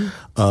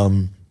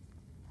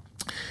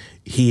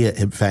 He,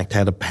 in fact,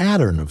 had a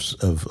pattern of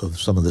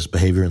some of this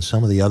behavior, and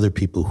some of the other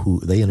people who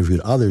they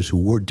interviewed others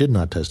who did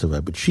not testify.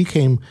 But she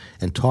came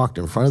and talked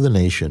in front of the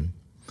nation,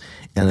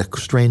 and a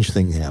strange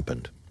thing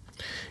happened.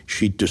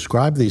 She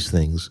described these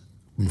things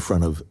in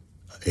front of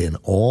an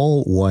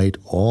all-white,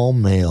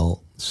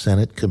 all-male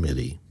Senate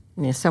committee.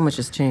 Yeah, so much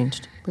has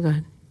changed. But go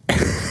ahead.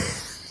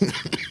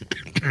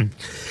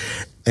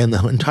 And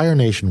the entire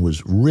nation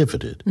was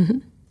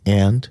riveted.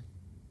 And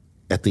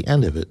at the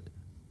end of it,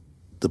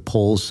 the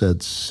polls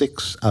said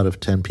 6 out of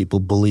 10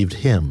 people believed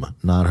him,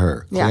 not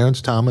her. Yeah.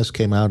 Clarence Thomas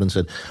came out and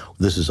said,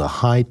 this is a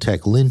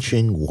high-tech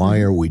lynching.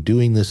 Why are we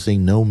doing this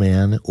thing? No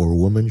man or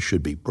woman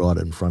should be brought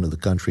in front of the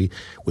country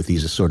with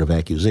these sort of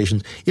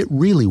accusations. It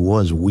really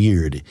was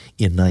weird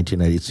in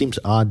 1990. It seems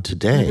odd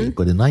today,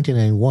 but in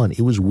 1991,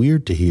 it was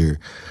weird to hear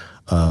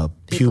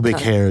pubic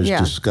hairs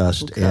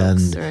discussed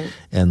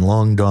and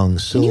long dong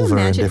silver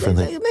and different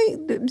things.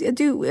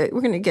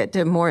 We're going to get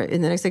to more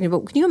in the next second,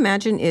 but can you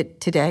imagine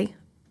it today?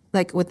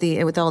 Like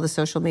with all the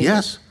social media?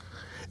 Yes.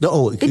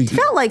 No, it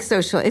felt like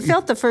social. It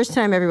felt the first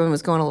time everyone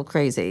was going a little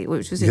crazy,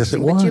 which was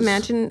interesting. Would you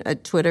imagine a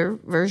Twitter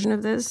version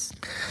of this?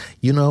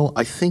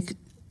 I think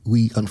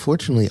we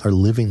unfortunately are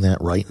living that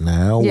right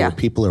now, where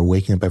people are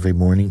waking up every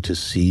morning to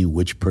see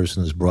which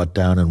person is brought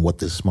down and what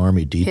the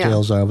smarmy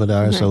details of it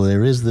are. Mm-hmm. So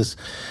there is this.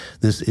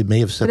 It may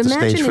have set the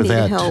stage for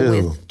that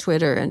too. With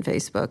Twitter and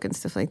Facebook and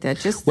stuff like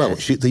that.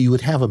 You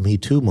would have a Me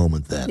Too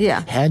moment then.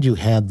 Yeah. Had you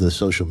had the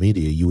social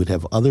media, you would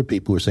have other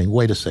people who are saying,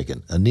 "Wait a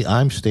second,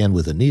 I'm stand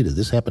with Anita.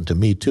 This happened to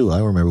me too. I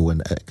remember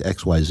when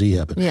XYZ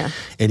happened." Yeah.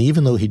 And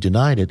even though he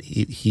denied it,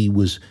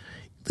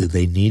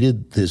 they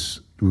needed this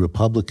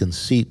Republican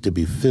seat to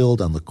be filled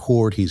on the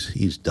court.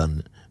 He's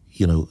done,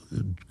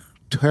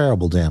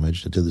 terrible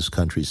damage to this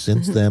country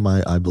since then,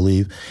 I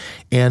believe.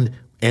 And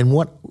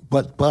what?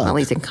 But well,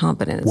 he's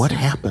incompetent. What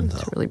happened though?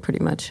 It's really pretty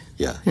much.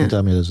 Yeah. He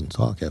doesn't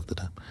talk half the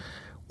time.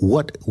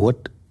 What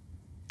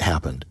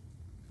happened?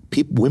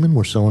 Women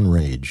were so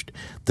enraged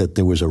that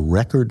there was a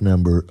record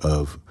number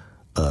of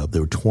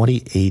there were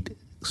 28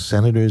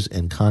 senators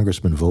and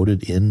congressmen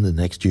voted in the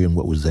next year in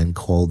what was then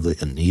called the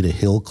Anita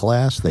Hill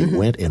class. They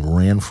went and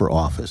ran for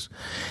office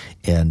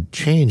and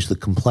changed the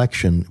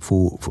complexion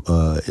for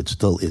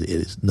it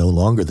is no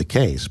longer the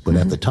case, but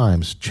at the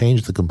time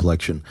changed the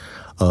complexion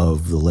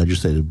of the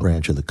legislative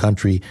branch of the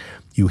country.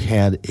 You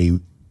had a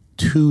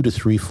 2 to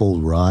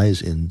 3-fold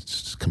rise in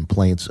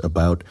complaints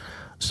about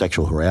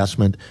sexual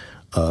harassment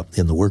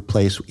in the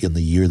workplace in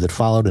the year that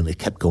followed, and it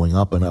kept going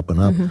up and up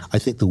and up. I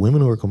think the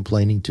women who are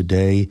complaining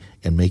today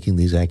and making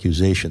these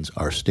accusations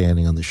are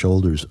standing on the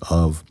shoulders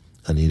of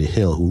Anita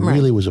Hill, who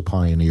really was a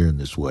pioneer in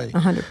this way.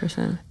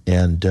 100%.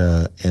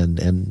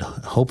 And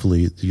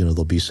hopefully,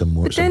 there'll be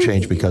some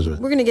change because of it.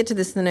 We're going to get to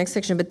this in the next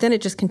section, but then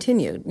it just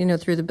continued,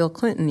 through the Bill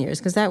Clinton years,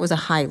 because that was a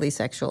highly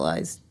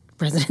sexualized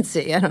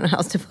presidency. I don't know how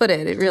else to put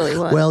it. It really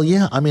was. Well,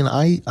 yeah. I mean,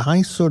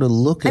 I sort of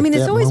look at that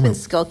it's always moment.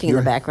 been skulking in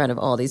the background of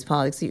all these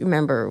politics. You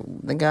remember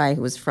the guy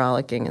who was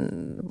frolicking,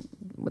 and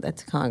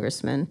that's a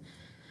congressman.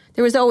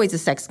 There was always a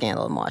sex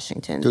scandal in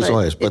Washington. There's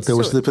always,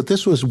 but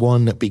this was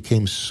one that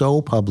became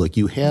so public.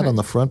 You had on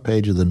the front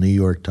page of the New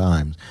York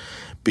Times,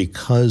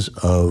 because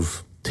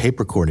of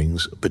tape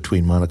recordings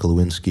between Monica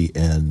Lewinsky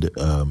and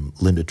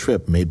Linda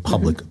Tripp made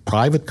public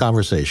private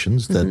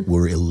conversations that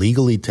were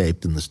illegally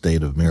taped in the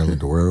state of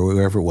Maryland or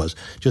wherever it was,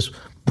 just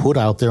put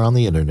out there on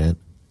the internet.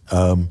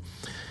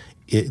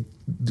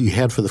 You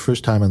had for the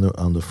first time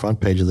on the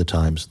front page of the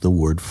Times the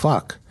word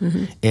 "fuck,"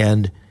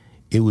 and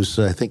it was,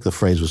 I think the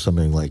phrase was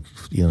something like,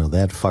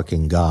 that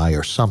fucking guy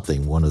or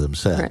something. One of them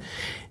said. Right.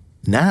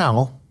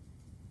 Now,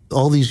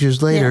 all these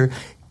years later,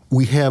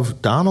 we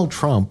have Donald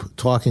Trump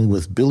talking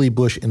with Billy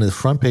Bush in the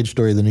front page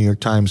story of the New York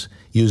Times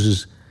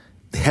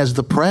has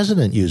the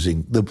president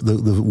using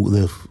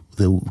the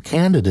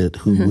candidate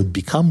who would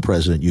become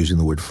president using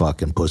the word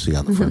fuck and pussy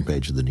on the front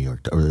page of the New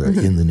York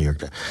in the New York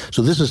Times.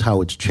 So this is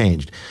how it's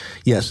changed.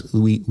 Yes,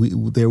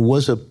 there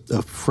was a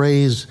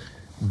phrase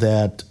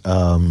that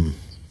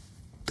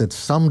that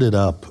summed it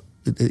up.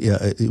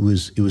 It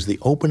was the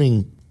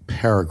opening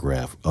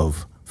paragraph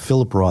of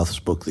Philip Roth's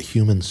book, The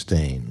Human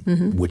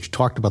Stain, which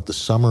talked about the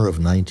summer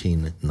of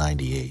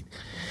 1998,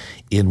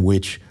 in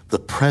which the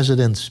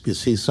president's,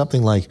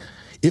 something like,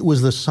 it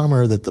was the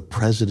summer that the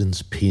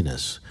president's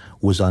penis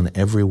was on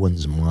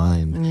everyone's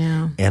mind,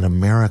 and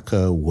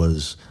America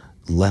was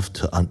left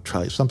to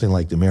try. Something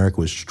like America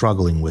was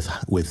struggling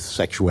with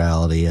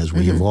sexuality, as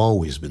we have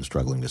always been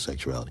struggling with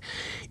sexuality.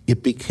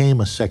 It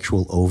became a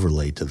sexual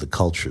overlay to the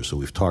culture. So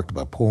we've talked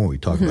about porn, we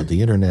talked about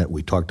the internet,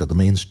 we talked about the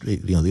mainstream.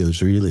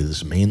 There's really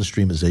this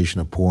mainstreamization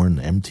of porn.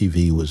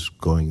 MTV was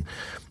going,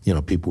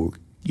 young people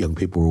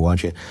were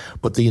watching it,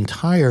 but the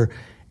entire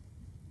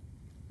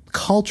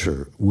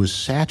culture was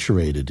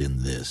saturated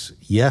in this.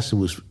 Yes, it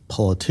was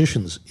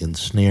politicians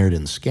ensnared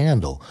in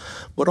scandal,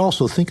 but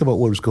also think about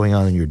what was going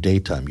on in your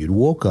daytime. You'd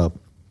woke up,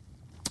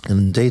 and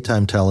in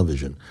daytime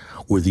television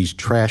were these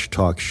trash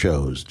talk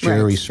shows,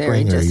 Jerry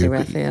Springer,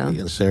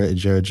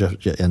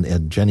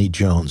 and Jenny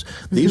Jones.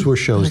 These were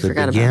shows that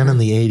began in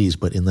the 80s,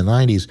 but in the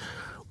 90s,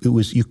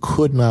 you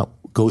could not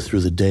go through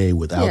the day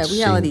without seeing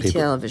reality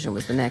people. Television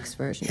was the next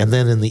version. And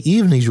then in the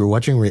evenings, you were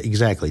watching,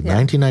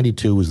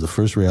 1992 was the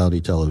first reality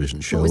television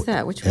show. What was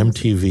that? Which one?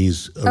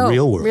 MTV's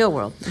Real World. Real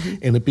World.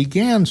 And it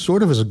began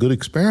sort of as a good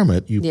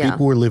experiment.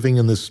 People were living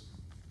in this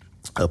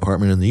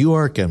apartment in New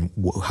York, and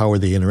how are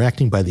they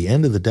interacting? By the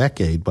end of the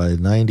decade, by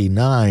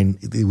 99,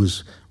 it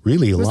was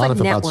really a lot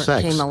about Network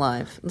sex. Came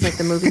alive. It was like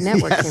the movie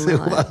Network came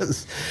alive. Yes, it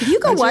was. If you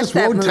go watch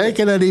that movie. I just won't take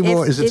it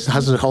anymore.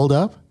 Does it hold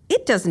up?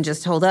 It doesn't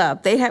just hold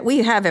up. We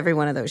have every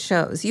one of those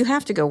shows. You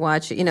have to go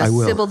watch it.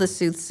 Sybil the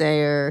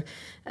Soothsayer.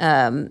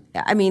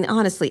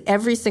 Honestly,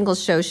 every single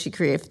show she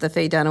created, the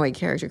Faye Dunaway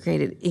character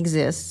created,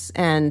 exists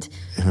and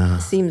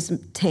seems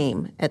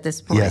tame at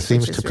this point. Yeah,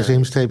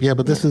 seems tame. Yeah,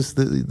 but this is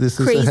crazy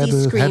screaming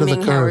ahead of the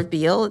curve. Howard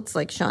Beale. It's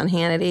like Sean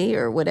Hannity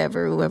or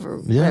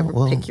whoever.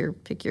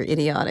 Pick your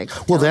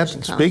idiotic. Well,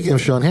 speaking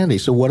of Sean Hannity.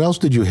 So what else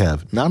did you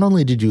have? Not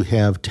only did you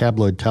have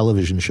tabloid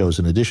television shows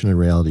in addition to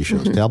reality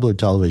shows. Tabloid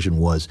television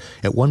was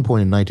at one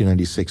point in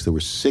 1996 there were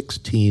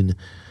 16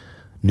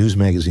 news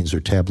magazines or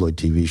tabloid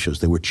TV shows.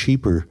 They were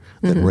cheaper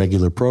than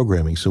regular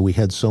programming, so we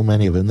had so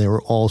many of them. They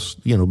were all,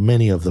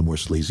 many of them were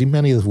sleazy.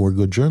 Many of them were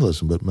good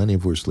journalism, but many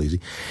of them were sleazy.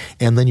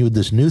 And then you had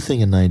this new thing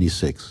in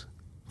 96,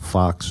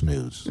 Fox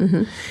News.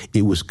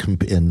 It was,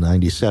 in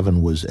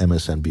 97 was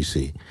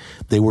MSNBC.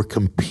 They were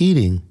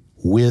competing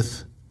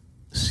with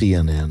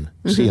CNN.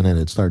 CNN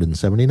had started in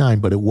 79,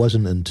 but it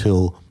wasn't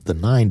until the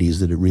 90s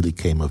that it really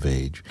came of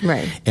age.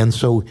 Right. And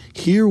so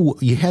here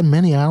you had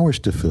many hours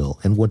to fill,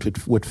 and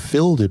what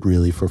filled it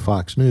really for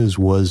Fox News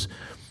was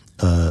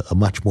a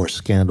much more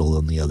scandal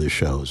than the other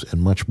shows,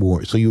 and much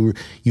more. So you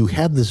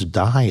had this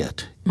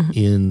diet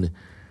in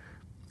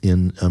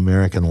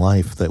American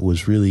life that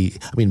was really,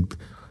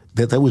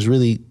 that was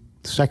really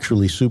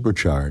sexually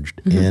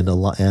supercharged, and a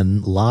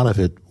lot of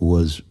it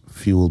was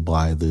fueled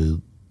by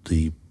the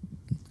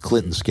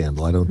Clinton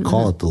scandal. I don't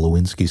call it the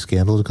Lewinsky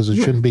scandal because it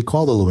shouldn't be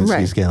called the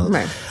Lewinsky scandal.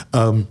 Right.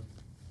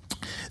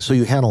 So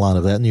you had a lot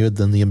of that, and you had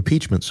then the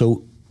impeachment.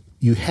 So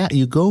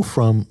you go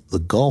from the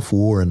Gulf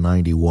War in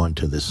 91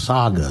 to this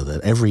saga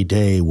that every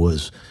day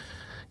was,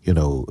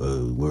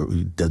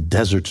 the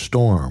Desert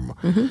Storm.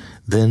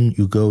 Then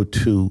you go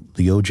to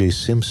the O.J.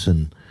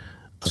 Simpson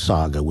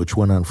saga, which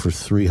went on for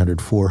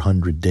 300,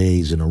 400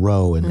 days in a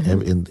row,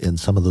 and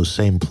some of those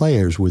same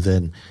players were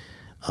then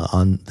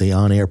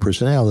on-air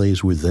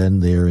personalities were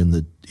then there in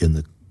the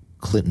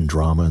Clinton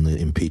drama and the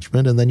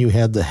impeachment, and then you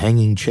had the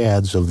hanging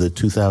chads of the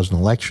 2000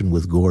 election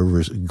with Gore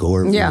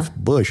versus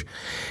Bush.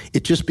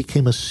 It just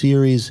became a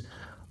series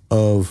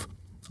of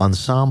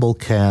ensemble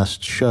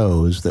cast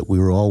shows that we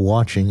were all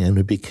watching, and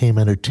it became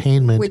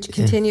entertainment, which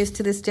continues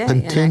to this day.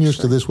 Continues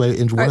to this way.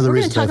 And one of the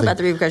reasons we're going to talk about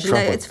the repercussions.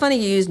 It's funny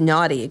you use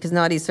naughty because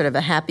naughty is sort of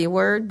a happy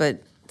word,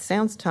 but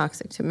sounds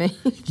toxic to me.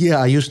 Yeah,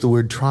 I use the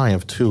word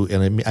triumph too,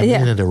 and I mean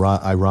it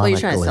ironically. Well, you're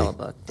trying to sell a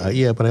book.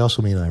 Yeah, but I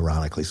also mean it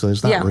ironically. So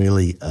it's not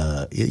really.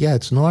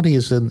 It's naughty.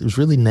 It's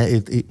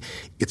really.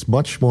 It's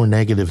much more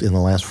negative in the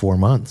last 4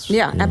 months.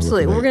 Yeah,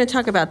 absolutely. We're going to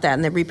talk about that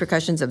and the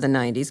repercussions of the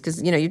 '90s because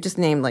you just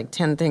named like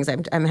 10 things.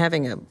 I'm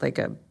having a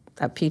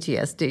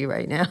PTSD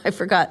right now. I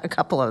forgot a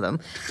couple of them,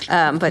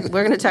 but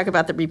we're going to talk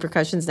about the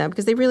repercussions now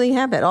because they really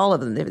have it. All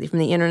of them, from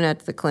the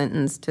internet to the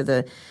Clintons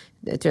to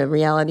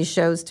reality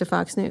shows to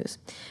Fox News.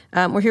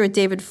 We're here with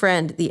David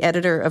Friend, the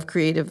editor of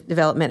creative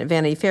development at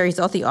Vanity Fair. He's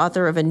also the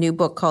author of a new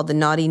book called The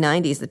Naughty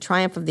 90s, The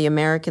Triumph of the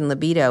American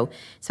Libido.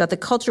 It's about the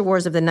culture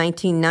wars of the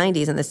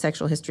 1990s and the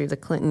sexual history of the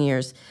Clinton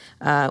years.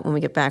 When we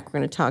get back,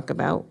 we're going to talk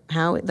about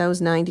how those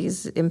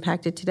 90s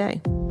impacted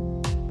today.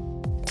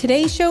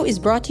 Today's show is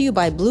brought to you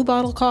by Blue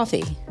Bottle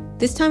Coffee.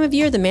 This time of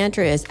year, the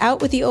mantra is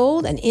out with the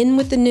old and in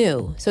with the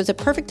new, so it's a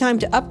perfect time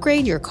to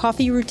upgrade your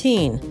coffee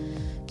routine.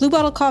 Blue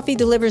Bottle Coffee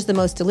delivers the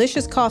most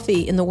delicious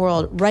coffee in the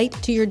world right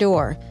to your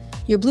door.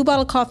 Your Blue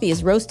Bottle Coffee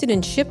is roasted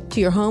and shipped to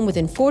your home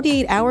within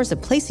 48 hours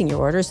of placing your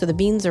order, so the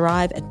beans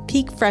arrive at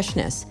peak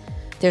freshness.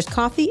 There's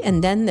coffee,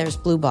 and then there's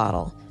Blue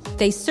Bottle.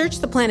 They search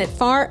the planet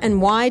far and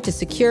wide to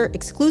secure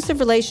exclusive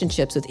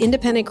relationships with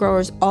independent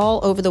growers all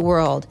over the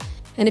world.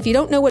 And if you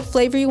don't know what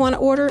flavor you want to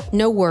order,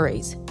 no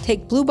worries.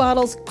 Take Blue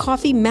Bottle's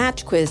Coffee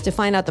Match Quiz to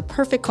find out the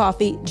perfect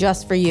coffee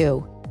just for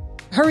you.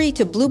 Hurry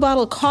to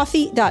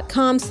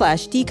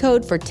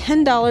bluebottlecoffee.com/decode for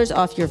 $10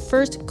 off your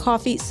first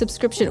coffee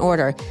subscription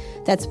order.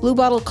 That's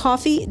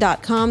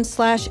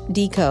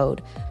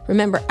bluebottlecoffee.com/decode.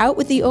 Remember, out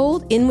with the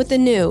old, in with the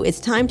new. It's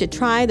time to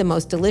try the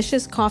most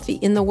delicious coffee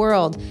in the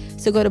world.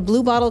 So go to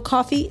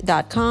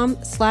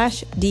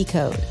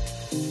bluebottlecoffee.com/decode.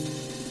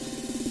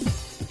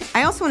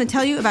 I also want to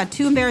tell you about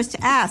Too Embarrassed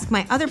to Ask,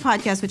 my other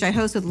podcast, which I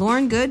host with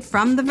Lauren Good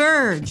from The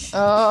Verge.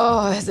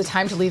 Oh, is it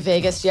time to leave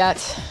Vegas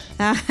yet?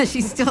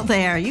 She's still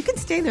there. You can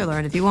stay there,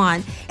 Lauren, if you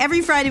want.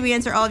 Every Friday, we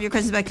answer all of your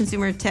questions about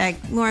consumer tech.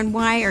 Lauren,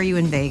 why are you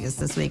in Vegas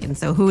this week? And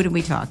so who did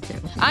we talk to?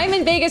 I'm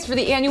in Vegas for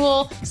the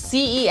annual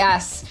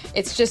CES.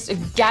 It's just a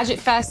gadget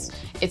fest.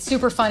 It's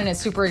super fun and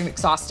it's super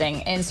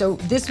exhausting. And so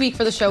this week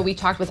for the show, we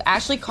talked with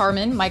Ashley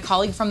Carman, my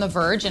colleague from The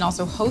Verge and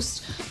also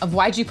host of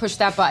Why'd You Push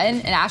That Button?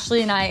 And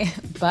Ashley and I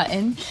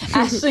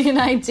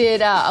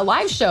did a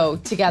live show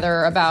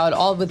together about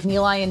all with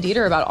Nilay and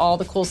Dieter about all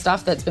the cool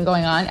stuff that's been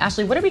going on.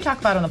 Ashley, what did we talk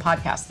about on the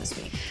podcast this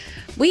week?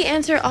 We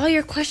answer all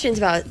your questions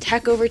about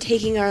tech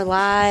overtaking our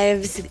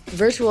lives,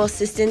 virtual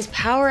assistants,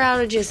 power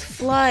outages,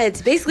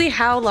 floods, basically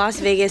how Las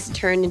Vegas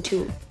turned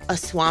into a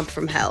swamp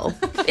from hell.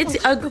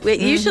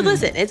 You should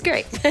listen. It's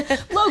great.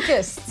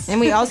 Locusts. And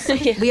we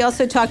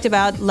also talked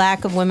about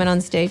lack of women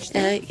on stage.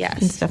 Yes.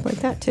 And stuff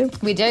like that, too.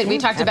 We did. We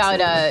talked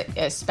absolutely.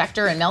 about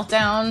Spectre and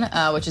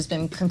Meltdown, which has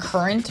been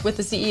concurrent with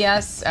the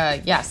CES.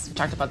 Yes, we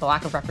talked about the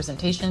lack of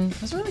representation. It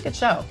was a really good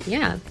show.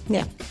 Yeah.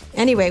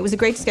 Anyway, it was a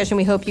great discussion.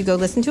 We hope you go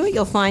listen to it.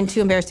 You'll find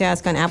Too Embarrassed to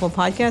Ask on Apple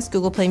Podcasts,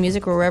 Google Play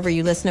Music, or wherever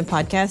you listen to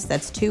podcasts.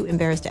 That's Too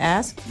Embarrassed to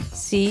Ask.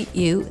 See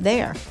you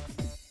there.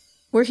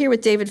 We're here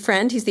with David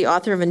Friend. He's the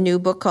author of a new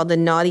book called The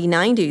Naughty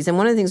 90s. And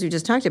one of the things we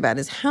just talked about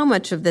is how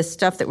much of this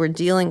stuff that we're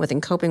dealing with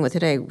and coping with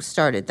today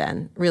started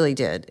then, really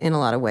did, in a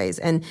lot of ways.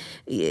 And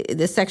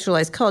the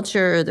sexualized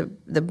culture,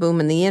 the boom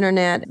in the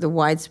internet, the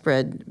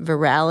widespread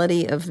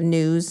virality of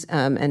news,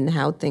 and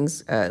how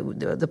things,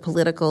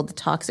 the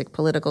toxic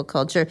political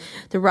culture,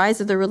 the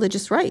rise of the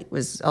religious right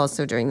was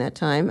also during that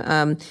time,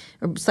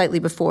 or slightly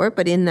before,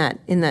 but in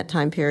that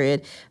time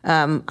period.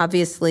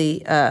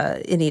 Obviously,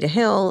 Anita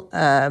Hill,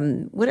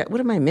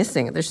 what am I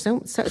missing? There's so a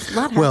lot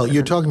happening. Well,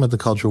 you're talking about the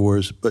culture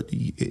wars, but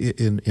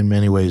in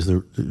many ways,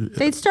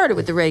 they started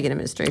with the Reagan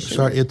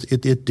administration.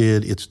 It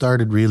did. It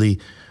started really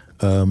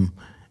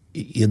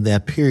in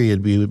that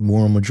period.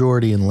 Moral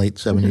majority in the late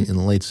 70s. In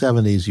the late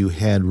 70s, you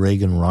had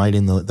Reagan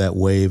riding that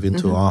wave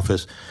into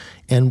office,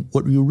 and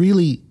what you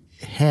really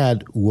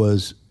had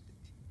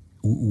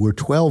were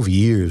 12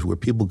 years where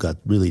people got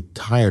really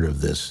tired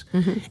of this,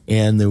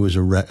 and there was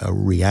a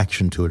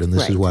reaction to it, and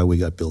this is why we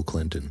got Bill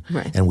Clinton,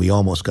 and we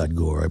almost got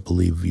Gore. I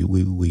believe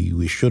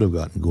we should have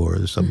gotten Gore.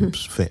 There's some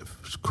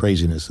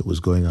craziness that was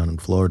going on in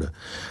Florida.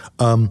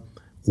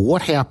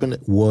 What happened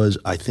was,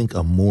 I think,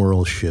 a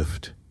moral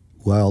shift.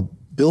 While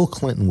Bill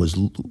Clinton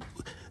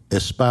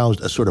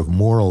espoused a sort of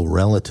moral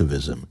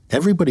relativism,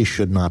 everybody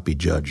should not be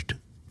judged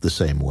the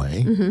same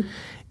way.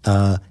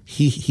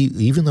 He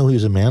even though he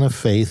was a man of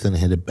faith and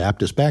had a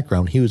Baptist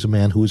background, he was a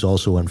man who was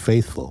also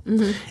unfaithful.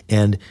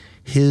 And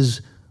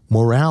his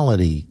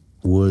morality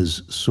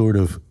was sort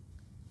of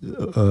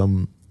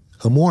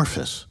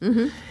amorphous.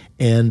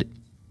 And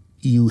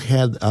you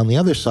had, on the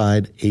other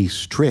side, a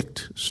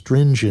strict,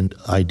 stringent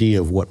idea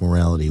of what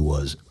morality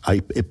was,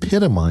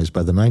 epitomized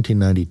by the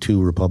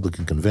 1992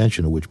 Republican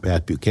Convention, in which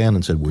Pat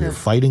Buchanan said, we are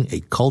fighting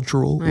a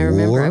cultural war. I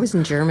remember. I was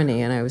in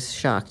Germany, and I was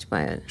shocked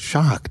by it.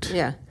 Shocked?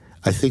 Yeah.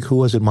 I think, who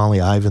was it? Molly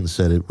Ivins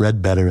said it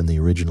read better in the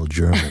original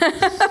German.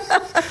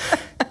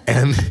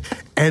 and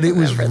it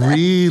was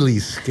really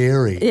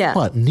scary. Yeah.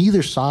 But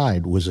neither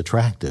side was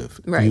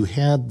attractive. Right. You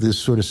had this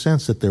sort of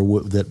sense that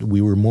that we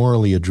were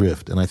morally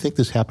adrift. And I think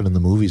this happened in the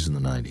movies in the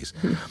 90s.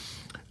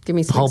 Give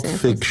me some Pulp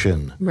examples.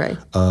 Fiction. Right.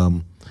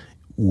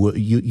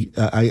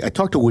 I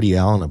talked to Woody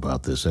Allen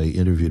about this. I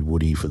interviewed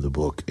Woody for the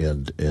book,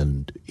 and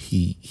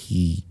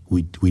we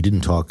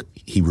didn't talk.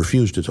 He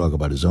refused to talk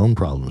about his own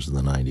problems in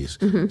the 90s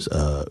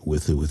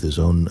with his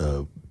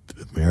own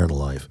marital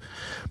life.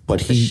 But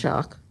That's a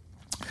shock.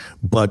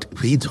 But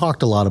he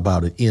talked a lot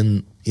about it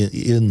in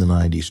the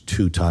 90s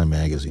to Time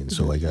magazine.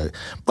 So I got it.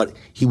 But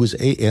he was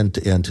and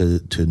to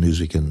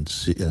Newsweek and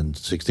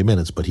 60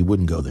 Minutes, but he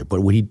wouldn't go there.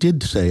 But what he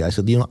did say, I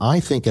said, I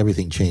think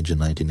everything changed in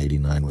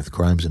 1989 with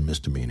Crimes and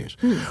Misdemeanors,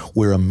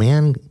 where a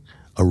man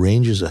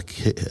arranges a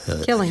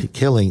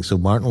killing. So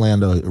Martin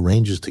Landau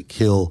arranges to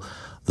kill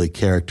the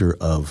character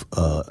of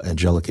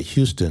Angelica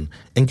Houston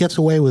and gets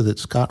away with it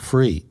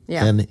scot-free.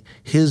 Yeah. And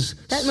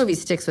that movie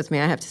sticks with me,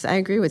 I have to say. I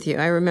agree with you.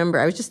 I remember.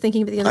 I was just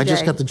thinking of it the other day. I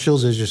just got the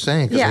chills as you're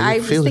saying. Yeah, I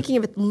was thinking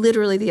of it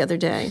literally the other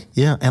day.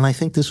 Yeah, and I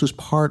think this was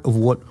part of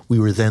what we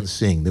were then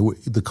seeing. There were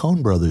the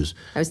Coen brothers.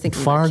 I was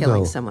thinking Fargo. about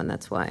killing someone,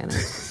 that's why. And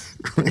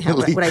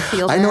Really? Would I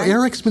feel bad? I know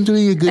Eric's been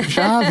doing a good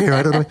job here.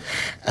 I don't know.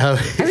 I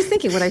was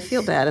thinking, would I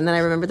feel bad? And then I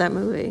remembered that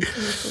movie.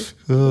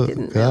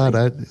 Didn't God,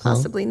 really.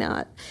 Possibly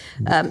not.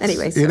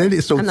 Anyway,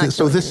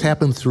 so this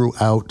happened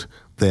throughout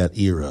that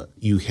era.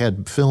 You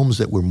had films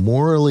that were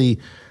morally,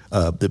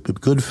 the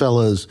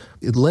Goodfellas.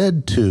 It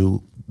led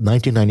to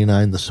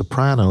 1999, The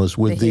Sopranos,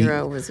 with the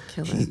hero was a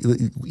killer.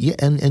 Yeah,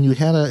 and you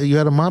had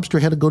a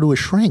mobster had to go to a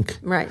shrink.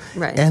 Right.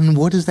 And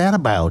what is that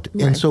about?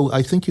 Right. And so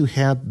I think you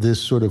had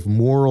this sort of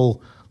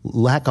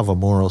lack of a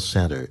moral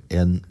center,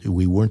 and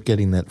we weren't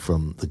getting that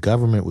from the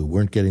government. We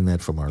weren't getting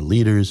that from our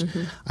leaders.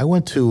 Mm-hmm. I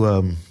went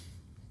to.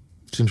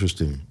 It's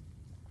interesting.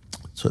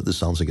 So this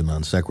sounds like a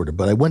non sequitur,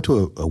 but I went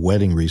to a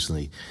wedding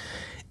recently,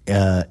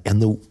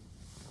 and the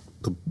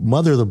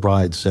mother of the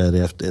bride said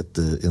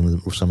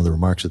in some of the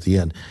remarks at the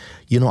end,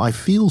 I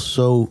feel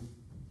so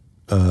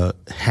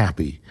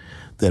happy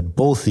that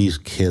both these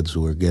kids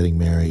who are getting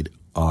married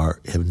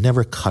have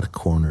never cut a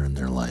corner in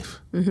their life.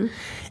 Mm-hmm.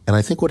 And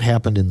I think what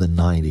happened in the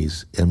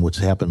 90s and what's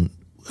happened,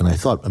 and I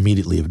thought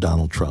immediately of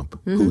Donald Trump,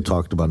 mm-hmm. who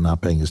talked about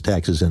not paying his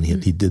taxes, and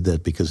he did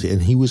that because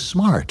he was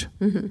smart,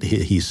 mm-hmm.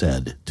 he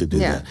said, to do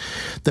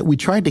that we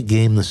tried to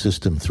game the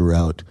system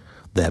throughout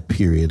that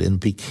period and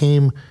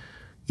became,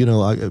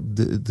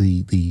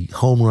 the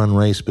home run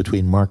race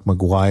between Mark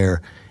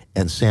McGwire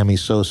and Sammy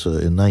Sosa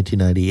in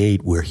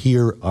 1998, where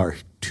here are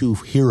two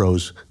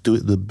heroes do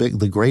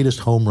the greatest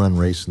home run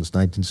race since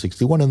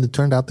 1961, and it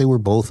turned out they were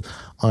both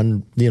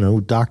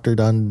doctored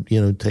on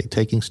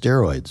taking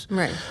steroids,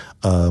 right,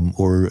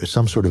 or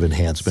some sort of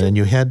enhancement. And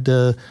you had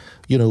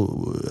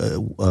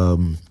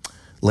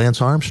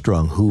Lance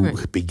Armstrong,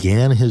 who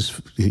began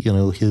his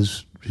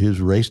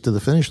race to the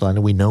finish line,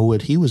 and we know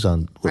what he was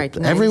on. Right,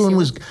 everyone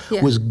was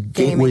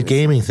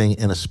gaming thing,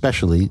 and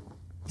especially.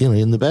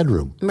 In the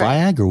bedroom.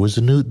 Right. Viagra was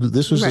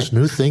this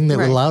new thing that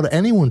allowed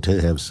anyone to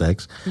have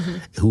sex, mm-hmm.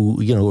 who,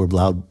 or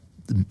allowed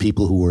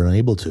people who were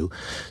unable to.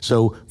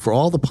 So for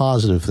all the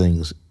positive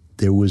things,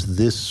 there was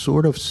this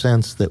sort of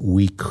sense that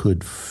we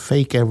could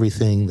fake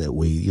everything, that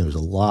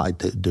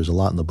there's a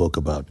lot in the book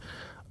about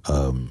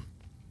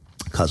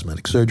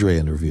cosmetic surgery. I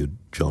interviewed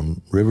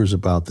Joan Rivers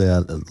about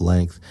that at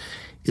length.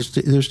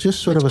 There's just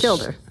sort of a...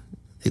 killed her.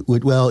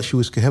 She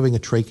was having a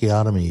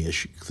tracheotomy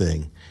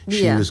thing.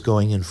 She was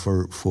going in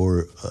for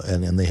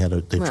and they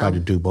tried to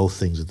do both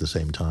things at the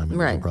same time.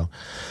 Right. No problem.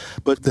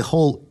 But the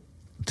whole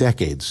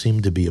decade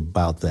seemed to be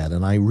about that,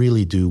 and I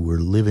really do. We're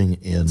living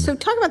in so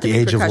talk about the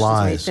age of repercussions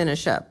when we lies.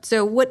 finish up.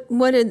 So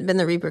what had been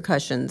the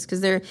repercussions?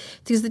 Because the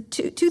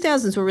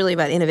 2000s were really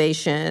about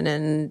innovation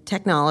and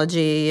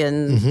technology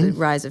and mm-hmm. the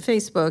rise of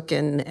Facebook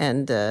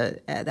and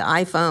the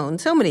iPhone.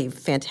 So many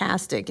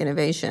fantastic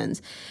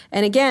innovations,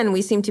 and again,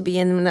 we seem to be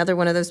in another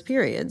one of those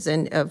periods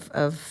and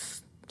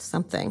of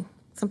something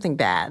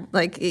bad,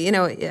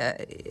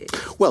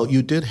 Well,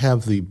 you did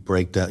have the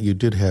breakdown. You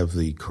did have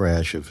the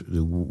crash of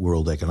the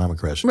world economic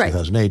crash in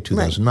 2008,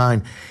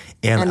 2009,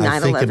 and I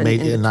think it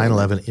made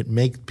 9/11. It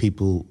made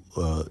people,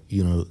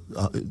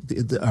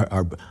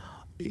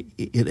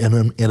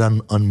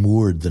 it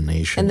unmoored the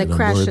nation. And the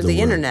crash of the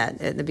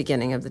internet at the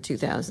beginning of the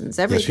 2000s,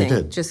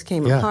 everything just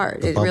came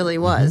apart. It really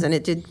was, mm-hmm. and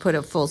it did put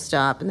a full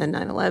stop. And then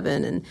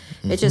 9/11, and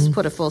mm-hmm. it just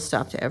put a full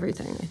stop to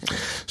everything, I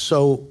think.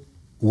 So.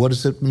 What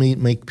does it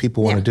make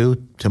people want to do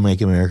to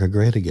make America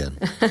great again?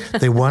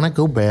 They want to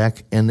go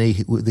back, and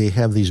they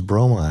have these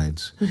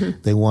bromides. Mm-hmm.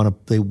 They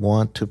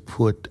want to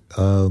put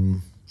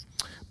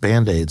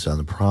Band-Aids on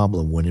the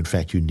problem when in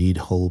fact you need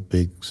whole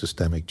big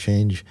systemic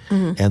change.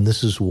 Mm-hmm. And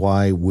this is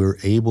why we're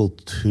able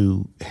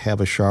to have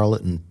a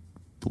charlatan.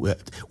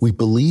 We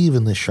believe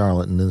in the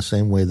charlatan in the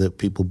same way that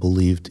people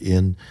believed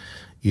in,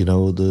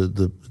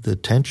 the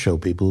tent show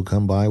people who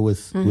come by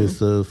with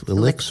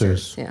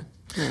elixirs. Yeah.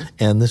 Yeah.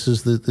 And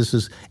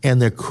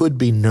and there could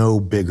be no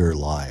bigger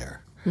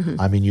liar.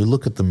 Mm-hmm. I mean, you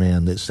look at the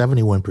man that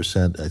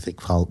 71%, I think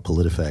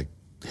PolitiFact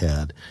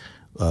had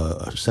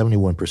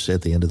 71%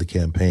 at the end of the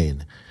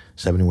campaign,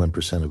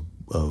 71%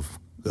 of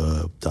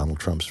Donald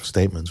Trump's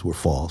statements were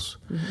false.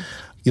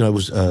 Mm-hmm. It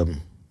was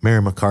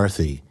Mary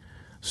McCarthy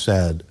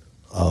said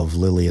of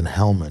Lillian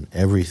Hellman,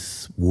 every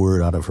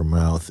word out of her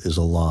mouth is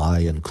a lie,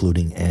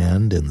 including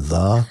and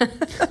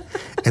the.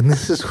 And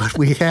this is what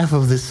we have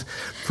of this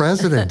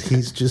president.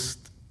 He's just...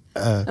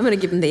 I'm going to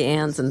give him the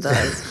ands and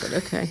those, but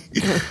okay.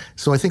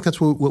 So I think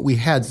that's what we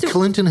had. So,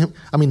 Clinton,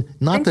 I mean,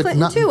 not that...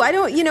 Clinton, too. I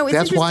don't, it's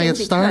that's why it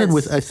started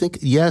with, I think,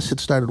 it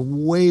started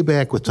way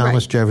back with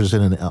Thomas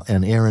Jefferson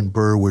and Aaron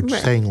Burr were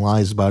saying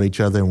lies about each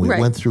other, and we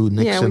went through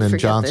Nixon and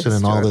Johnson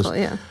and all this.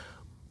 Yeah.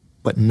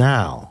 But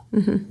now,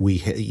 mm-hmm.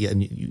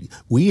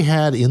 we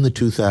had in the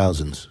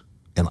 2000s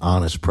an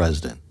honest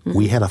president. Mm-hmm.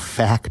 We had a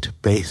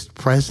fact-based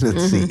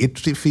presidency.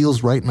 Mm-hmm. It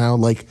feels right now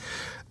like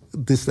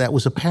that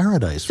was a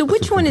paradise. So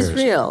which one is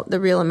real, the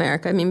real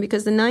America? I mean,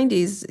 because the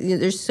 90s,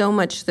 there's so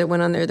much that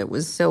went on there that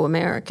was so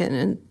American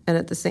and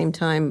at the same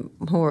time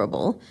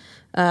horrible.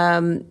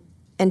 And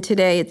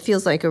today it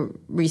feels like a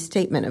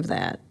restatement of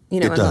that,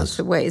 in lots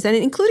of ways. And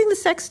including the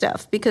sex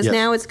stuff, because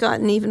now it's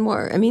gotten even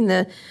more. I mean,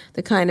 the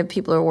kind of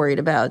people are worried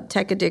about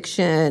tech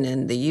addiction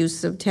and the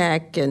use of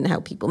tech and how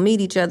people meet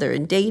each other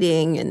and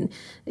dating. And,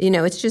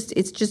 it's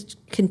just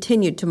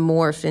continued to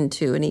morph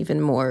into an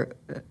even more...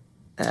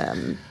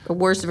 a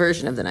worse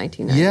version of the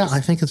 1990s. Yeah,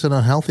 I think it's an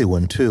unhealthy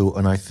one, too.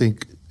 And I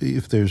think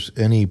if there's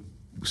any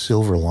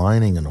silver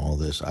lining in all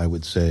this, I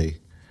would say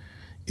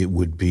it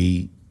would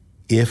be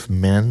if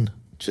men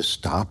just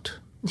stopped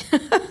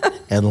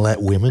and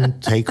let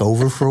women take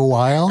over for a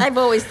while. I've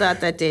always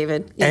thought that,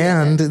 David.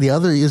 And the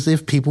other is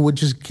if people would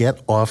just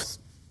get off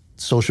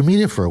social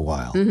media for a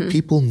while. Mm-hmm.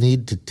 People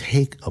need to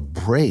take a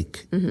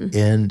break,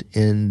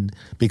 and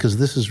because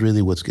this is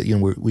really what's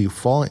we're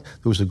falling.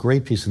 There was a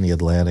great piece in the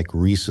Atlantic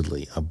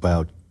recently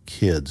about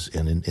kids,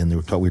 and we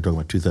were talking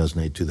about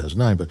 2008,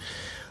 2009, but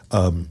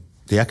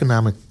the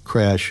economic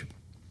crash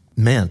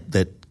meant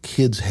that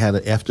kids had,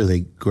 after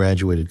they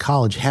graduated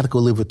college, had to go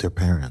live with their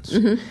parents,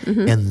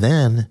 and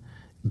then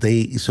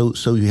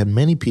so you had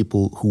many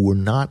people who were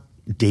not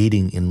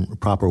dating in a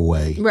proper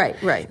way. Right.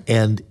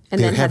 And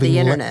then had the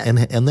internet.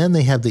 And then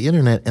they had the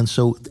internet, and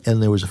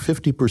there was a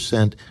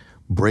 50%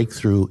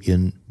 breakthrough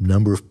in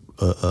number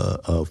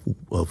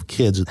of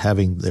kids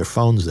having their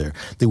phones there.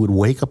 They would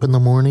wake up in the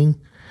morning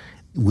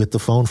with the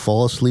phone,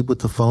 fall asleep with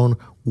the phone.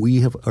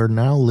 We are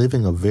now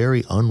living a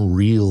very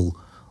unreal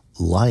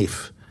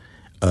life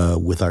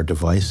with our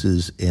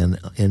devices and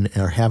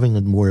are having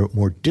a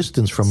more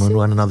distance from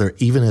one another,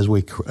 even as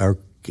we are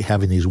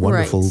having these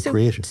wonderful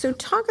creations. So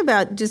talk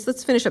about,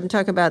 let's finish up and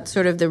talk about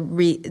sort of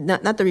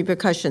not the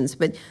repercussions,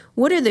 but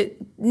what are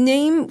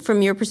name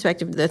from your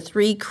perspective the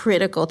 3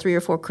 or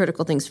 4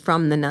 critical things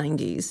from the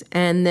 90s,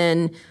 and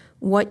then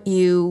what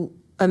you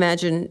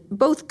imagine,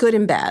 both good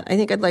and bad. I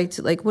think I'd like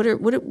to, start with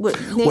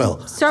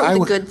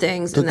the good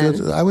things.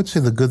 I would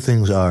say the good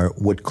things are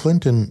what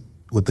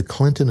the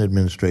Clinton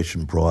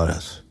administration brought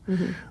us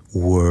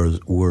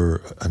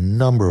were a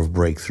number of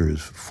breakthroughs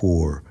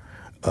for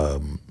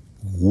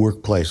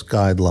workplace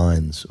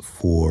guidelines,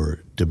 for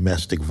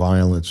domestic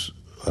violence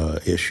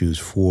issues.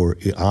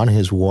 On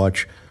his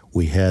watch,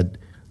 we had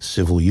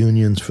civil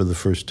unions for the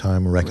first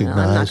time recognized.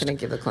 No, I'm not going to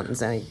give the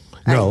Clintons any.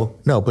 No,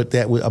 but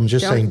I'm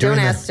just saying. Don't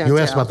ask, don't you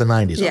tell. asked about the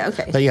 90s. Yeah,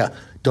 okay. But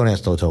Don't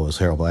Ask, Don't Tell was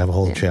terrible. I have a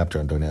whole chapter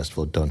on Don't Ask,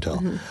 Don't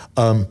Tell.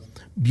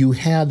 You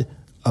had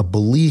a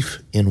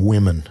belief in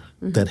women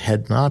that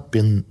had not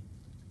been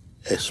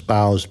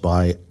espoused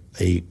by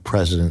a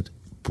president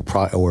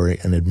or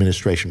an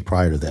administration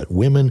prior to that.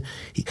 Women,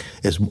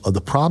 as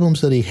the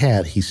problems that he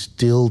had, he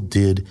still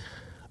did,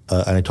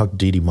 and I talked to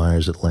Dee Dee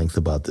Myers at length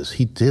about this,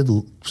 he did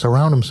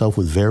surround himself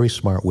with very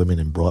smart women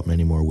and brought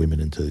many more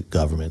women into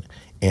government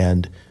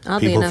and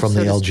people from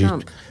the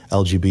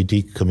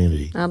LGBT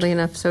community. Oddly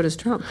enough, so does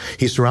Trump.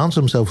 He surrounds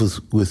himself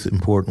with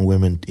important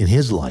women in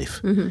his life.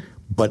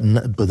 But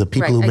the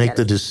people who make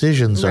the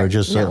decisions are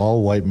just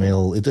all white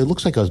male. It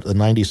looks like a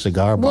 90s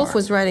cigar bar. Wolf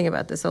was writing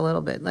about this a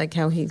little bit, like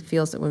how he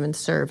feels that women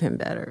serve him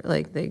better.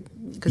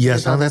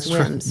 Yes, that's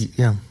true.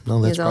 Yeah,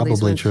 that's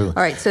probably true.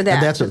 All right, so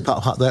that's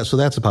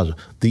a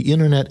positive. The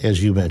internet,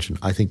 as you mentioned,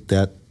 I think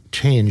that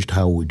changed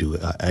how we do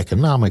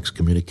economics,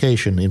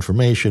 communication,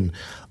 information,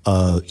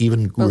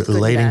 even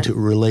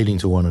relating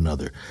to one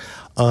another.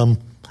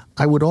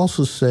 I would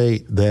also say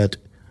that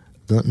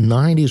the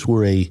 90s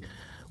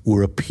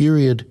were a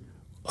period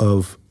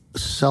of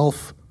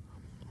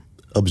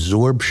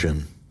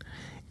self-absorption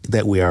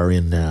that we are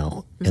in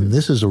now, and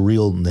this is a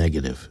real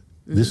negative.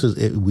 This is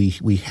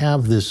we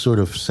have this sort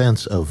of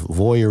sense of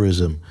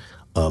voyeurism,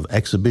 of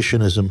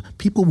exhibitionism.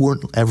 People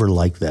weren't ever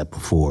like that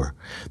before.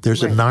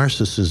 There's a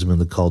narcissism in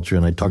the culture,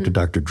 and I talked to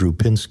Dr. Drew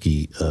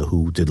Pinsky,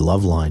 who did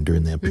Loveline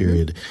during that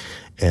period,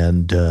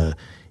 and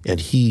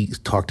he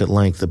talked at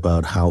length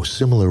about how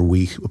similar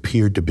we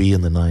appeared to be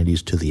in the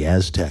 90s to the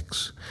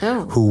Aztecs,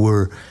 who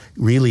were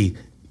really,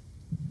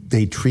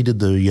 they treated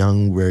the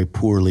young very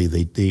poorly.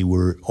 They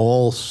were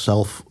all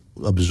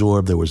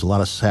self-absorbed. There was a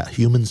lot of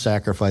human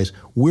sacrifice.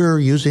 We're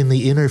using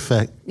the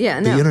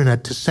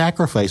internet to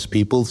sacrifice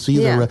people.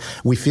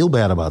 We feel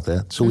bad about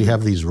that, so we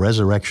have these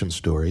resurrection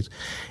stories,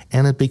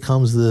 and it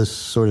becomes this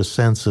sort of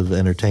sense of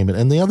entertainment.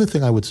 And the other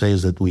thing I would say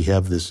is that we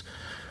have this,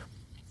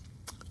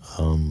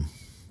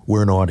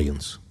 we're an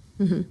audience.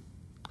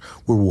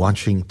 We're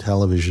watching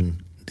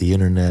television, the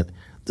internet,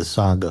 the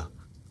saga,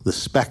 the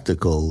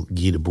spectacle.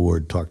 Guy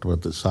Debord talked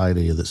about the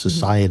society of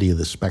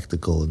the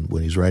spectacle, and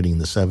when he's writing in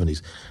the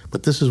 70s.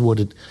 But this is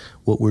what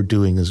we're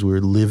doing is we're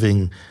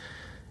living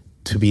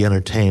to be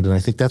entertained, and I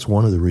think that's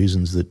one of the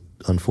reasons that,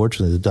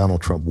 unfortunately, that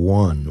Donald Trump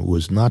won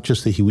was not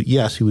just that he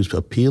was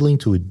appealing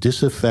to a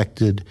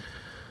disaffected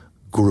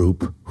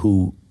group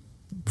who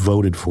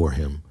voted for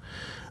him.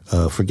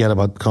 Forget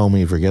about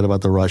Comey, forget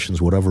about the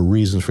Russians, whatever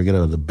reasons, forget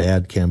about the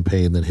bad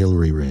campaign that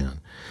Hillary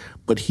ran.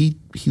 But he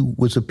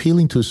was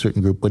appealing to a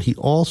certain group, but he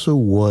also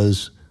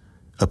was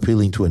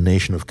appealing to a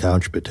nation of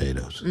couch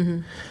potatoes,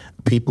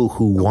 people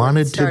who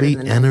wanted to be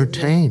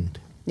entertained.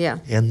 Yeah.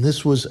 And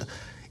this was,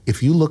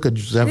 if you look at...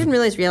 I didn't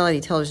realize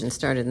reality television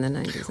started in the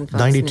 90s. In Fox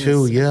 92,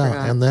 News.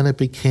 yeah. And then it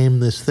became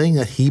this thing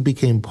that he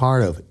became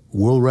part of.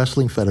 World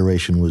Wrestling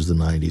Federation was the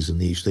 90s,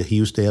 and he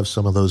used to have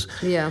some of those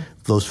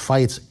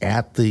fights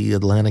at the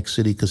Atlantic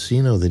City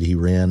Casino that he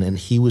ran, and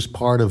he was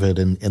part of it.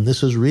 And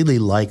this is really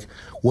like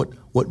what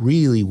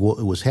really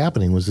was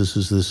happening was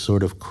this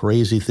sort of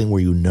crazy thing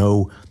where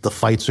the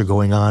fights are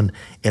going on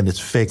and it's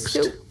fixed.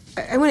 So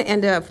I want to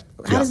end up,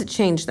 how does it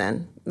change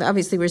then?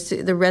 Obviously,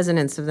 the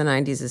resonance of the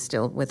 90s is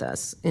still with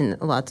us in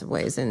lots of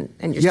ways, and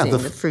you're seeing the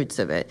fruits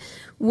of it.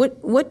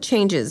 What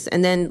changes?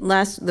 And then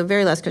the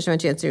very last question I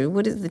want you to answer,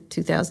 what is the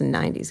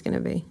 2090s going to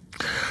be?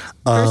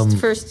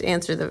 First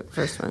answer the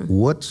first one.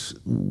 What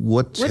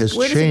has changed?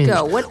 Where does it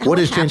go? What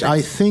has changed?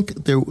 I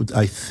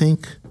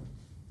think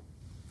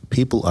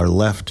people are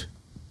left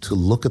to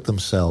look at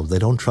themselves. They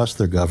don't trust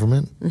their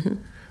government. Mm-hmm.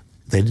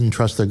 They didn't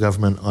trust their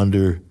government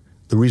under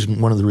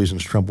one of the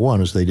reasons Trump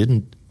won is they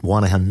didn't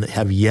want to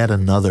have yet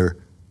another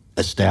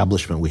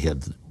establishment. We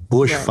had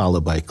Bush,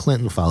 followed by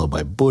Clinton, followed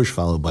by Bush,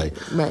 followed by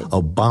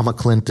Obama,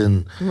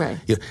 Clinton. Right.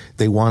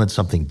 They wanted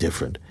something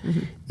different.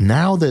 Mm-hmm.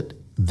 Now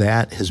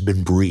that has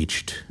been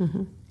breached,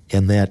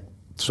 and that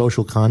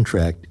social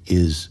contract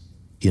is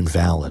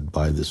invalidated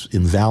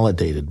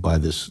by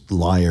this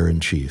liar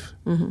in chief.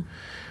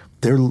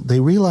 Mm-hmm. They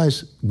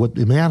realize what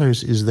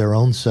matters is their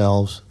own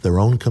selves, their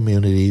own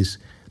communities,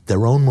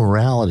 their own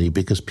morality,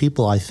 because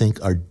people, I think,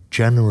 are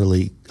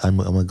generally, I'm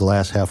a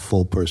glass half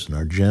full person,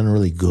 are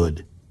generally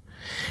good.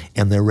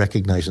 And they're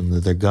recognizing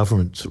that their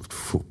government,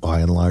 by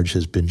and large,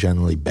 has been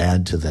generally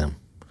bad to them.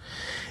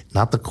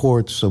 Not the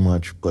courts so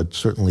much, but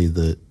certainly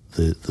the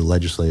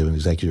legislative and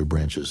executive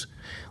branches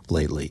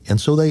lately. And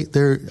so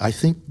I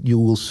think you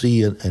will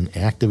see an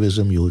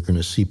activism. You're going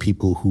to see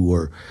people who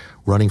are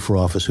running for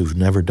office who've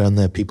never done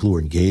that, people who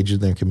are engaged in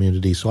their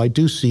community. So I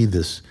do see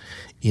this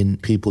in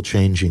people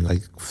changing. I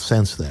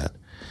sense that.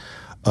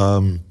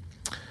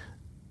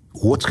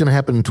 What's going to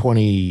happen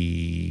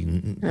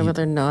in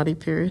another naughty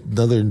period?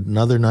 Another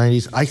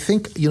 90s? I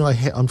think,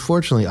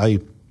 unfortunately,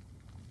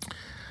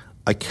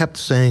 I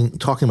kept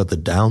talking about the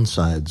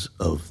downsides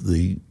of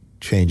the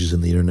changes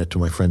in the internet to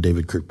my friend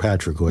David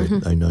Kirkpatrick,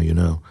 who I know you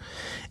know.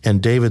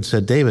 And David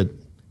said,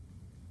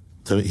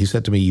 he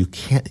said to me,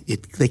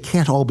 they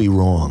can't all be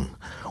wrong.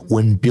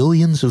 When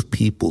billions of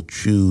people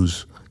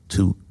choose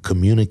to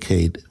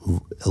communicate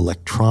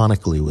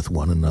electronically with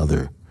one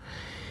another,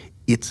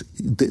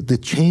 the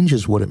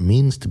changes what it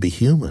means to be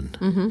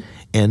human,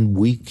 and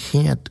we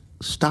can't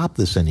stop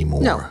this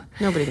anymore. No,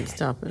 nobody can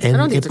stop it. I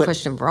don't think it's a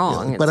question of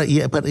wrong. But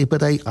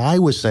I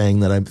was saying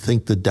that I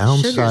think the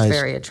downside. Sugar is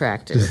very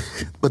attractive.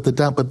 But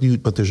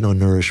there's no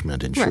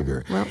nourishment in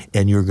sugar, well,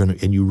 and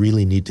you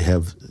really need to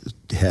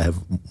have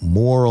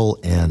moral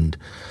and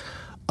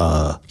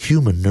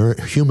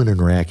human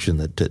interaction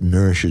that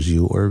nourishes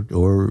you,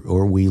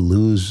 or we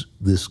lose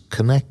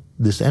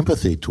this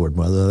empathy toward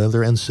one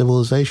another, and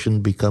civilization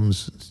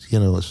becomes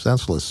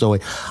senseless. So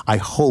I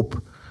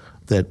hope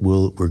that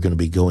we're going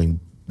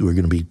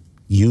to be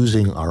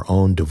using our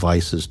own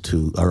devices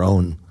to our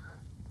own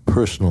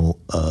personal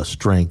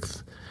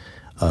strength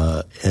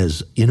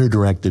as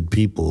interdirected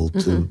people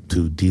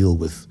to deal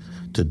with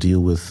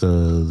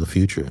the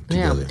future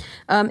together.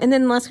 Yeah. And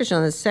then last question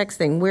on the sex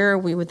thing. Where are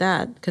we with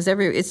that? Because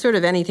it's sort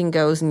of anything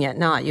goes and yet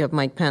not. You have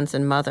Mike Pence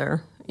and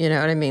Mother. You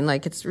know what I mean?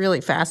 Like, it's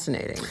really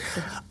fascinating.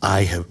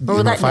 I have.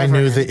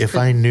 If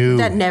I knew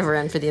that never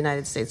end for the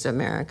United States of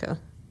America.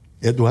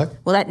 It what?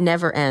 Will that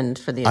never end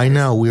for the United States?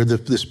 I know. We're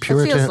this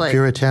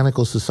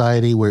puritanical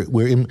society where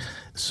we're in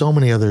so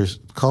many other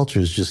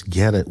cultures just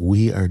get it.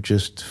 We are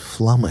just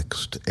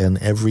flummoxed, and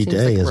every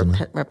day is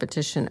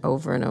repetition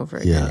over and over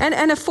again. Yeah.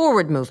 And a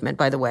forward movement,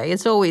 by the way.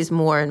 It's always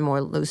more and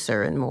more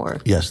looser and more.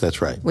 Yes, that's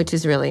right. Which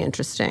is really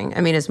interesting. I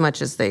mean, as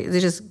much as they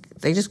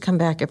just come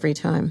back every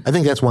time. I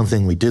think that's one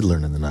thing we did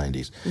learn in the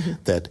 90s,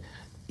 that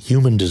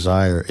human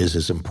desire is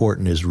as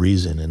important as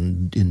reason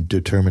in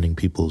determining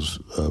people's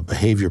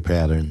behavior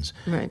patterns,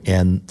 right.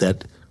 And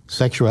that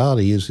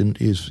sexuality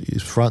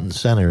is front and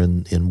center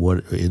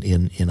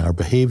in our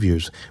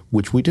behaviors,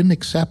 which we didn't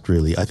accept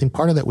really. I think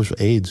part of that was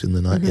AIDS in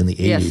the 80s,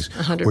 yes,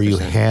 100%. Where you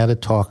had to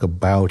talk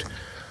about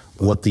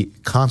what the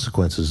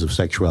consequences of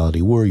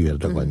sexuality were. You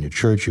had to talk about it in your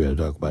church, you had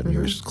to talk about it in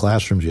your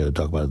classrooms, you had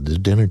to talk about it at the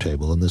dinner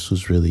table, and this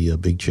was really a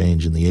big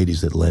change in the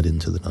 80s that led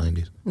into the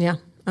 90s. Yeah.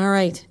 All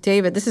right,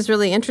 David, this is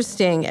really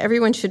interesting.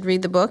 Everyone should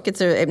read the book.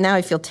 Now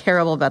I feel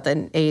terrible about the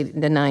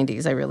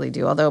 90s. I really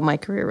do, although my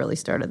career really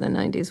started in the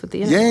 90s with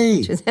the internet.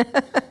 Yay!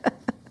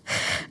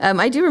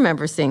 I do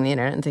remember seeing the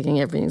internet and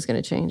thinking everything's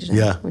going to change now,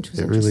 yeah, which was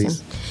it interesting. Really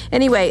is.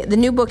 Anyway, the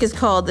new book is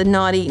called The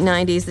Naughty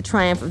 90s, The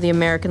Triumph of the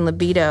American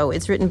Libido.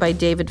 It's written by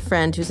David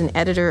Friend, who's an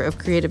editor of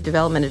creative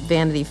development at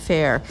Vanity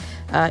Fair.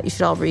 You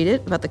should all read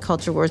it, about the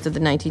culture wars of the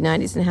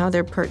 1990s and how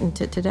they're pertinent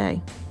to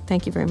today.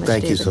 Thank you very much,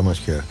 Thank David. you so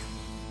much, Kara.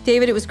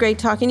 David, it was great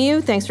talking to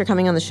you. Thanks for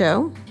coming on the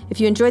show. If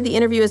you enjoyed the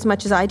interview as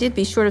much as I did,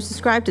 be sure to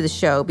subscribe to the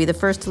show. Be the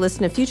first to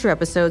listen to future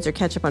episodes or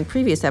catch up on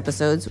previous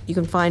episodes. You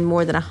can find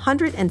more than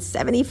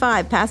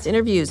 175 past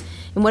interviews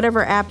in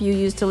whatever app you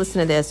use to listen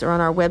to this or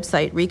on our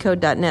website,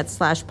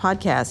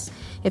 recode.net/podcasts.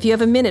 If you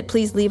have a minute,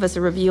 please leave us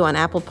a review on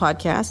Apple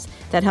Podcasts.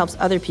 That helps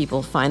other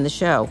people find the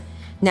show.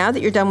 Now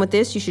that you're done with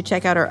this, you should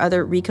check out our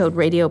other Recode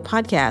Radio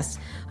podcasts.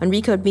 On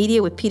Recode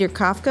Media with Peter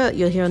Kafka,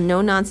 you'll hear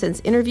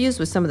no-nonsense interviews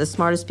with some of the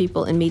smartest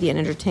people in media and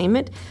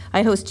entertainment.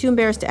 I host Too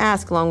Embarrassed to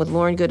Ask along with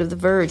Lauren Good of The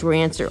Verge, where we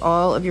answer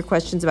all of your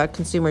questions about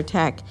consumer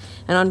tech.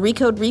 And on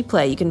Recode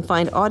Replay, you can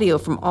find audio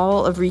from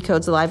all of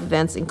Recode's live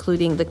events,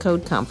 including the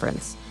Code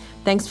Conference.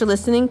 Thanks for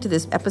listening to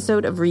this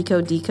episode of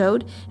Recode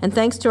Decode, and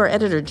thanks to our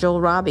editor,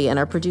 Joel Robbie, and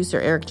our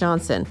producer, Eric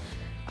Johnson.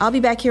 I'll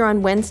be back here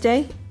on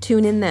Wednesday.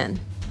 Tune in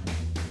then.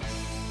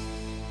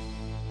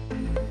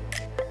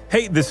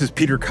 Hey, this is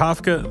Peter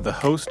Kafka, the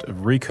host of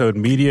Recode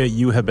Media.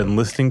 You have been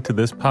listening to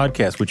this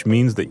podcast, which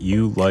means that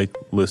you like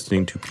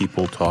listening to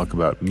people talk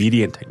about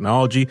media and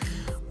technology,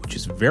 which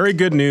is very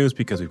good news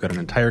because we've got an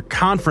entire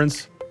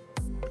conference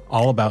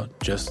all about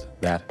just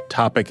that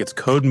topic. It's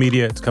Code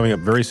Media. It's coming up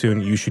very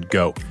soon. You should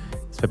go.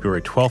 It's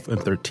February 12th and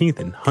 13th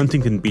in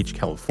Huntington Beach,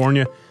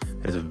 California.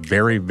 It is a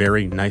very,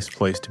 very nice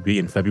place to be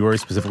in February.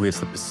 Specifically, it's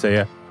the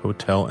Paseo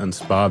Hotel and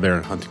Spa there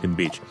in Huntington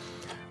Beach.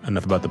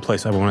 Enough about the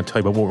place. I want to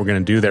tell you about what we're going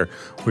to do there.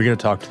 We're going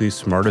to talk to the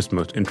smartest,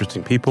 most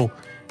interesting people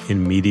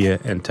in media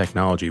and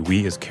technology.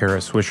 We, as Kara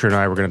Swisher and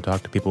I, we're going to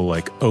talk to people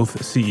like Oath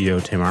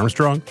CEO Tim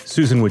Armstrong,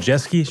 Susan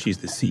Wojcicki, she's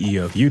the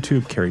CEO of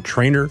YouTube, Kerry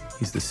Trainor,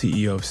 he's the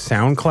CEO of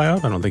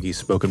SoundCloud. I don't think he's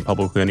spoken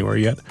publicly anywhere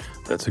yet.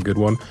 That's a good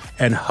one.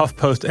 And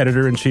HuffPost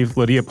editor-in-chief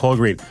Lydia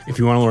Polgreen. If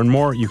you want to learn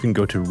more, you can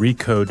go to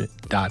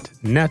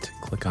recode.net,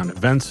 click on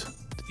events.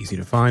 Easy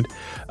to find.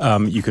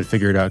 You can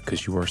figure it out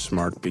because you are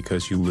smart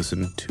because you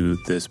listen to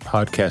this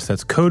podcast.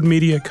 That's Code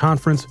Media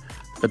Conference,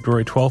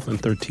 February 12th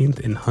and 13th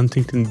in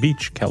Huntington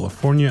Beach,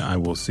 California. I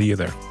will see you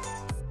there.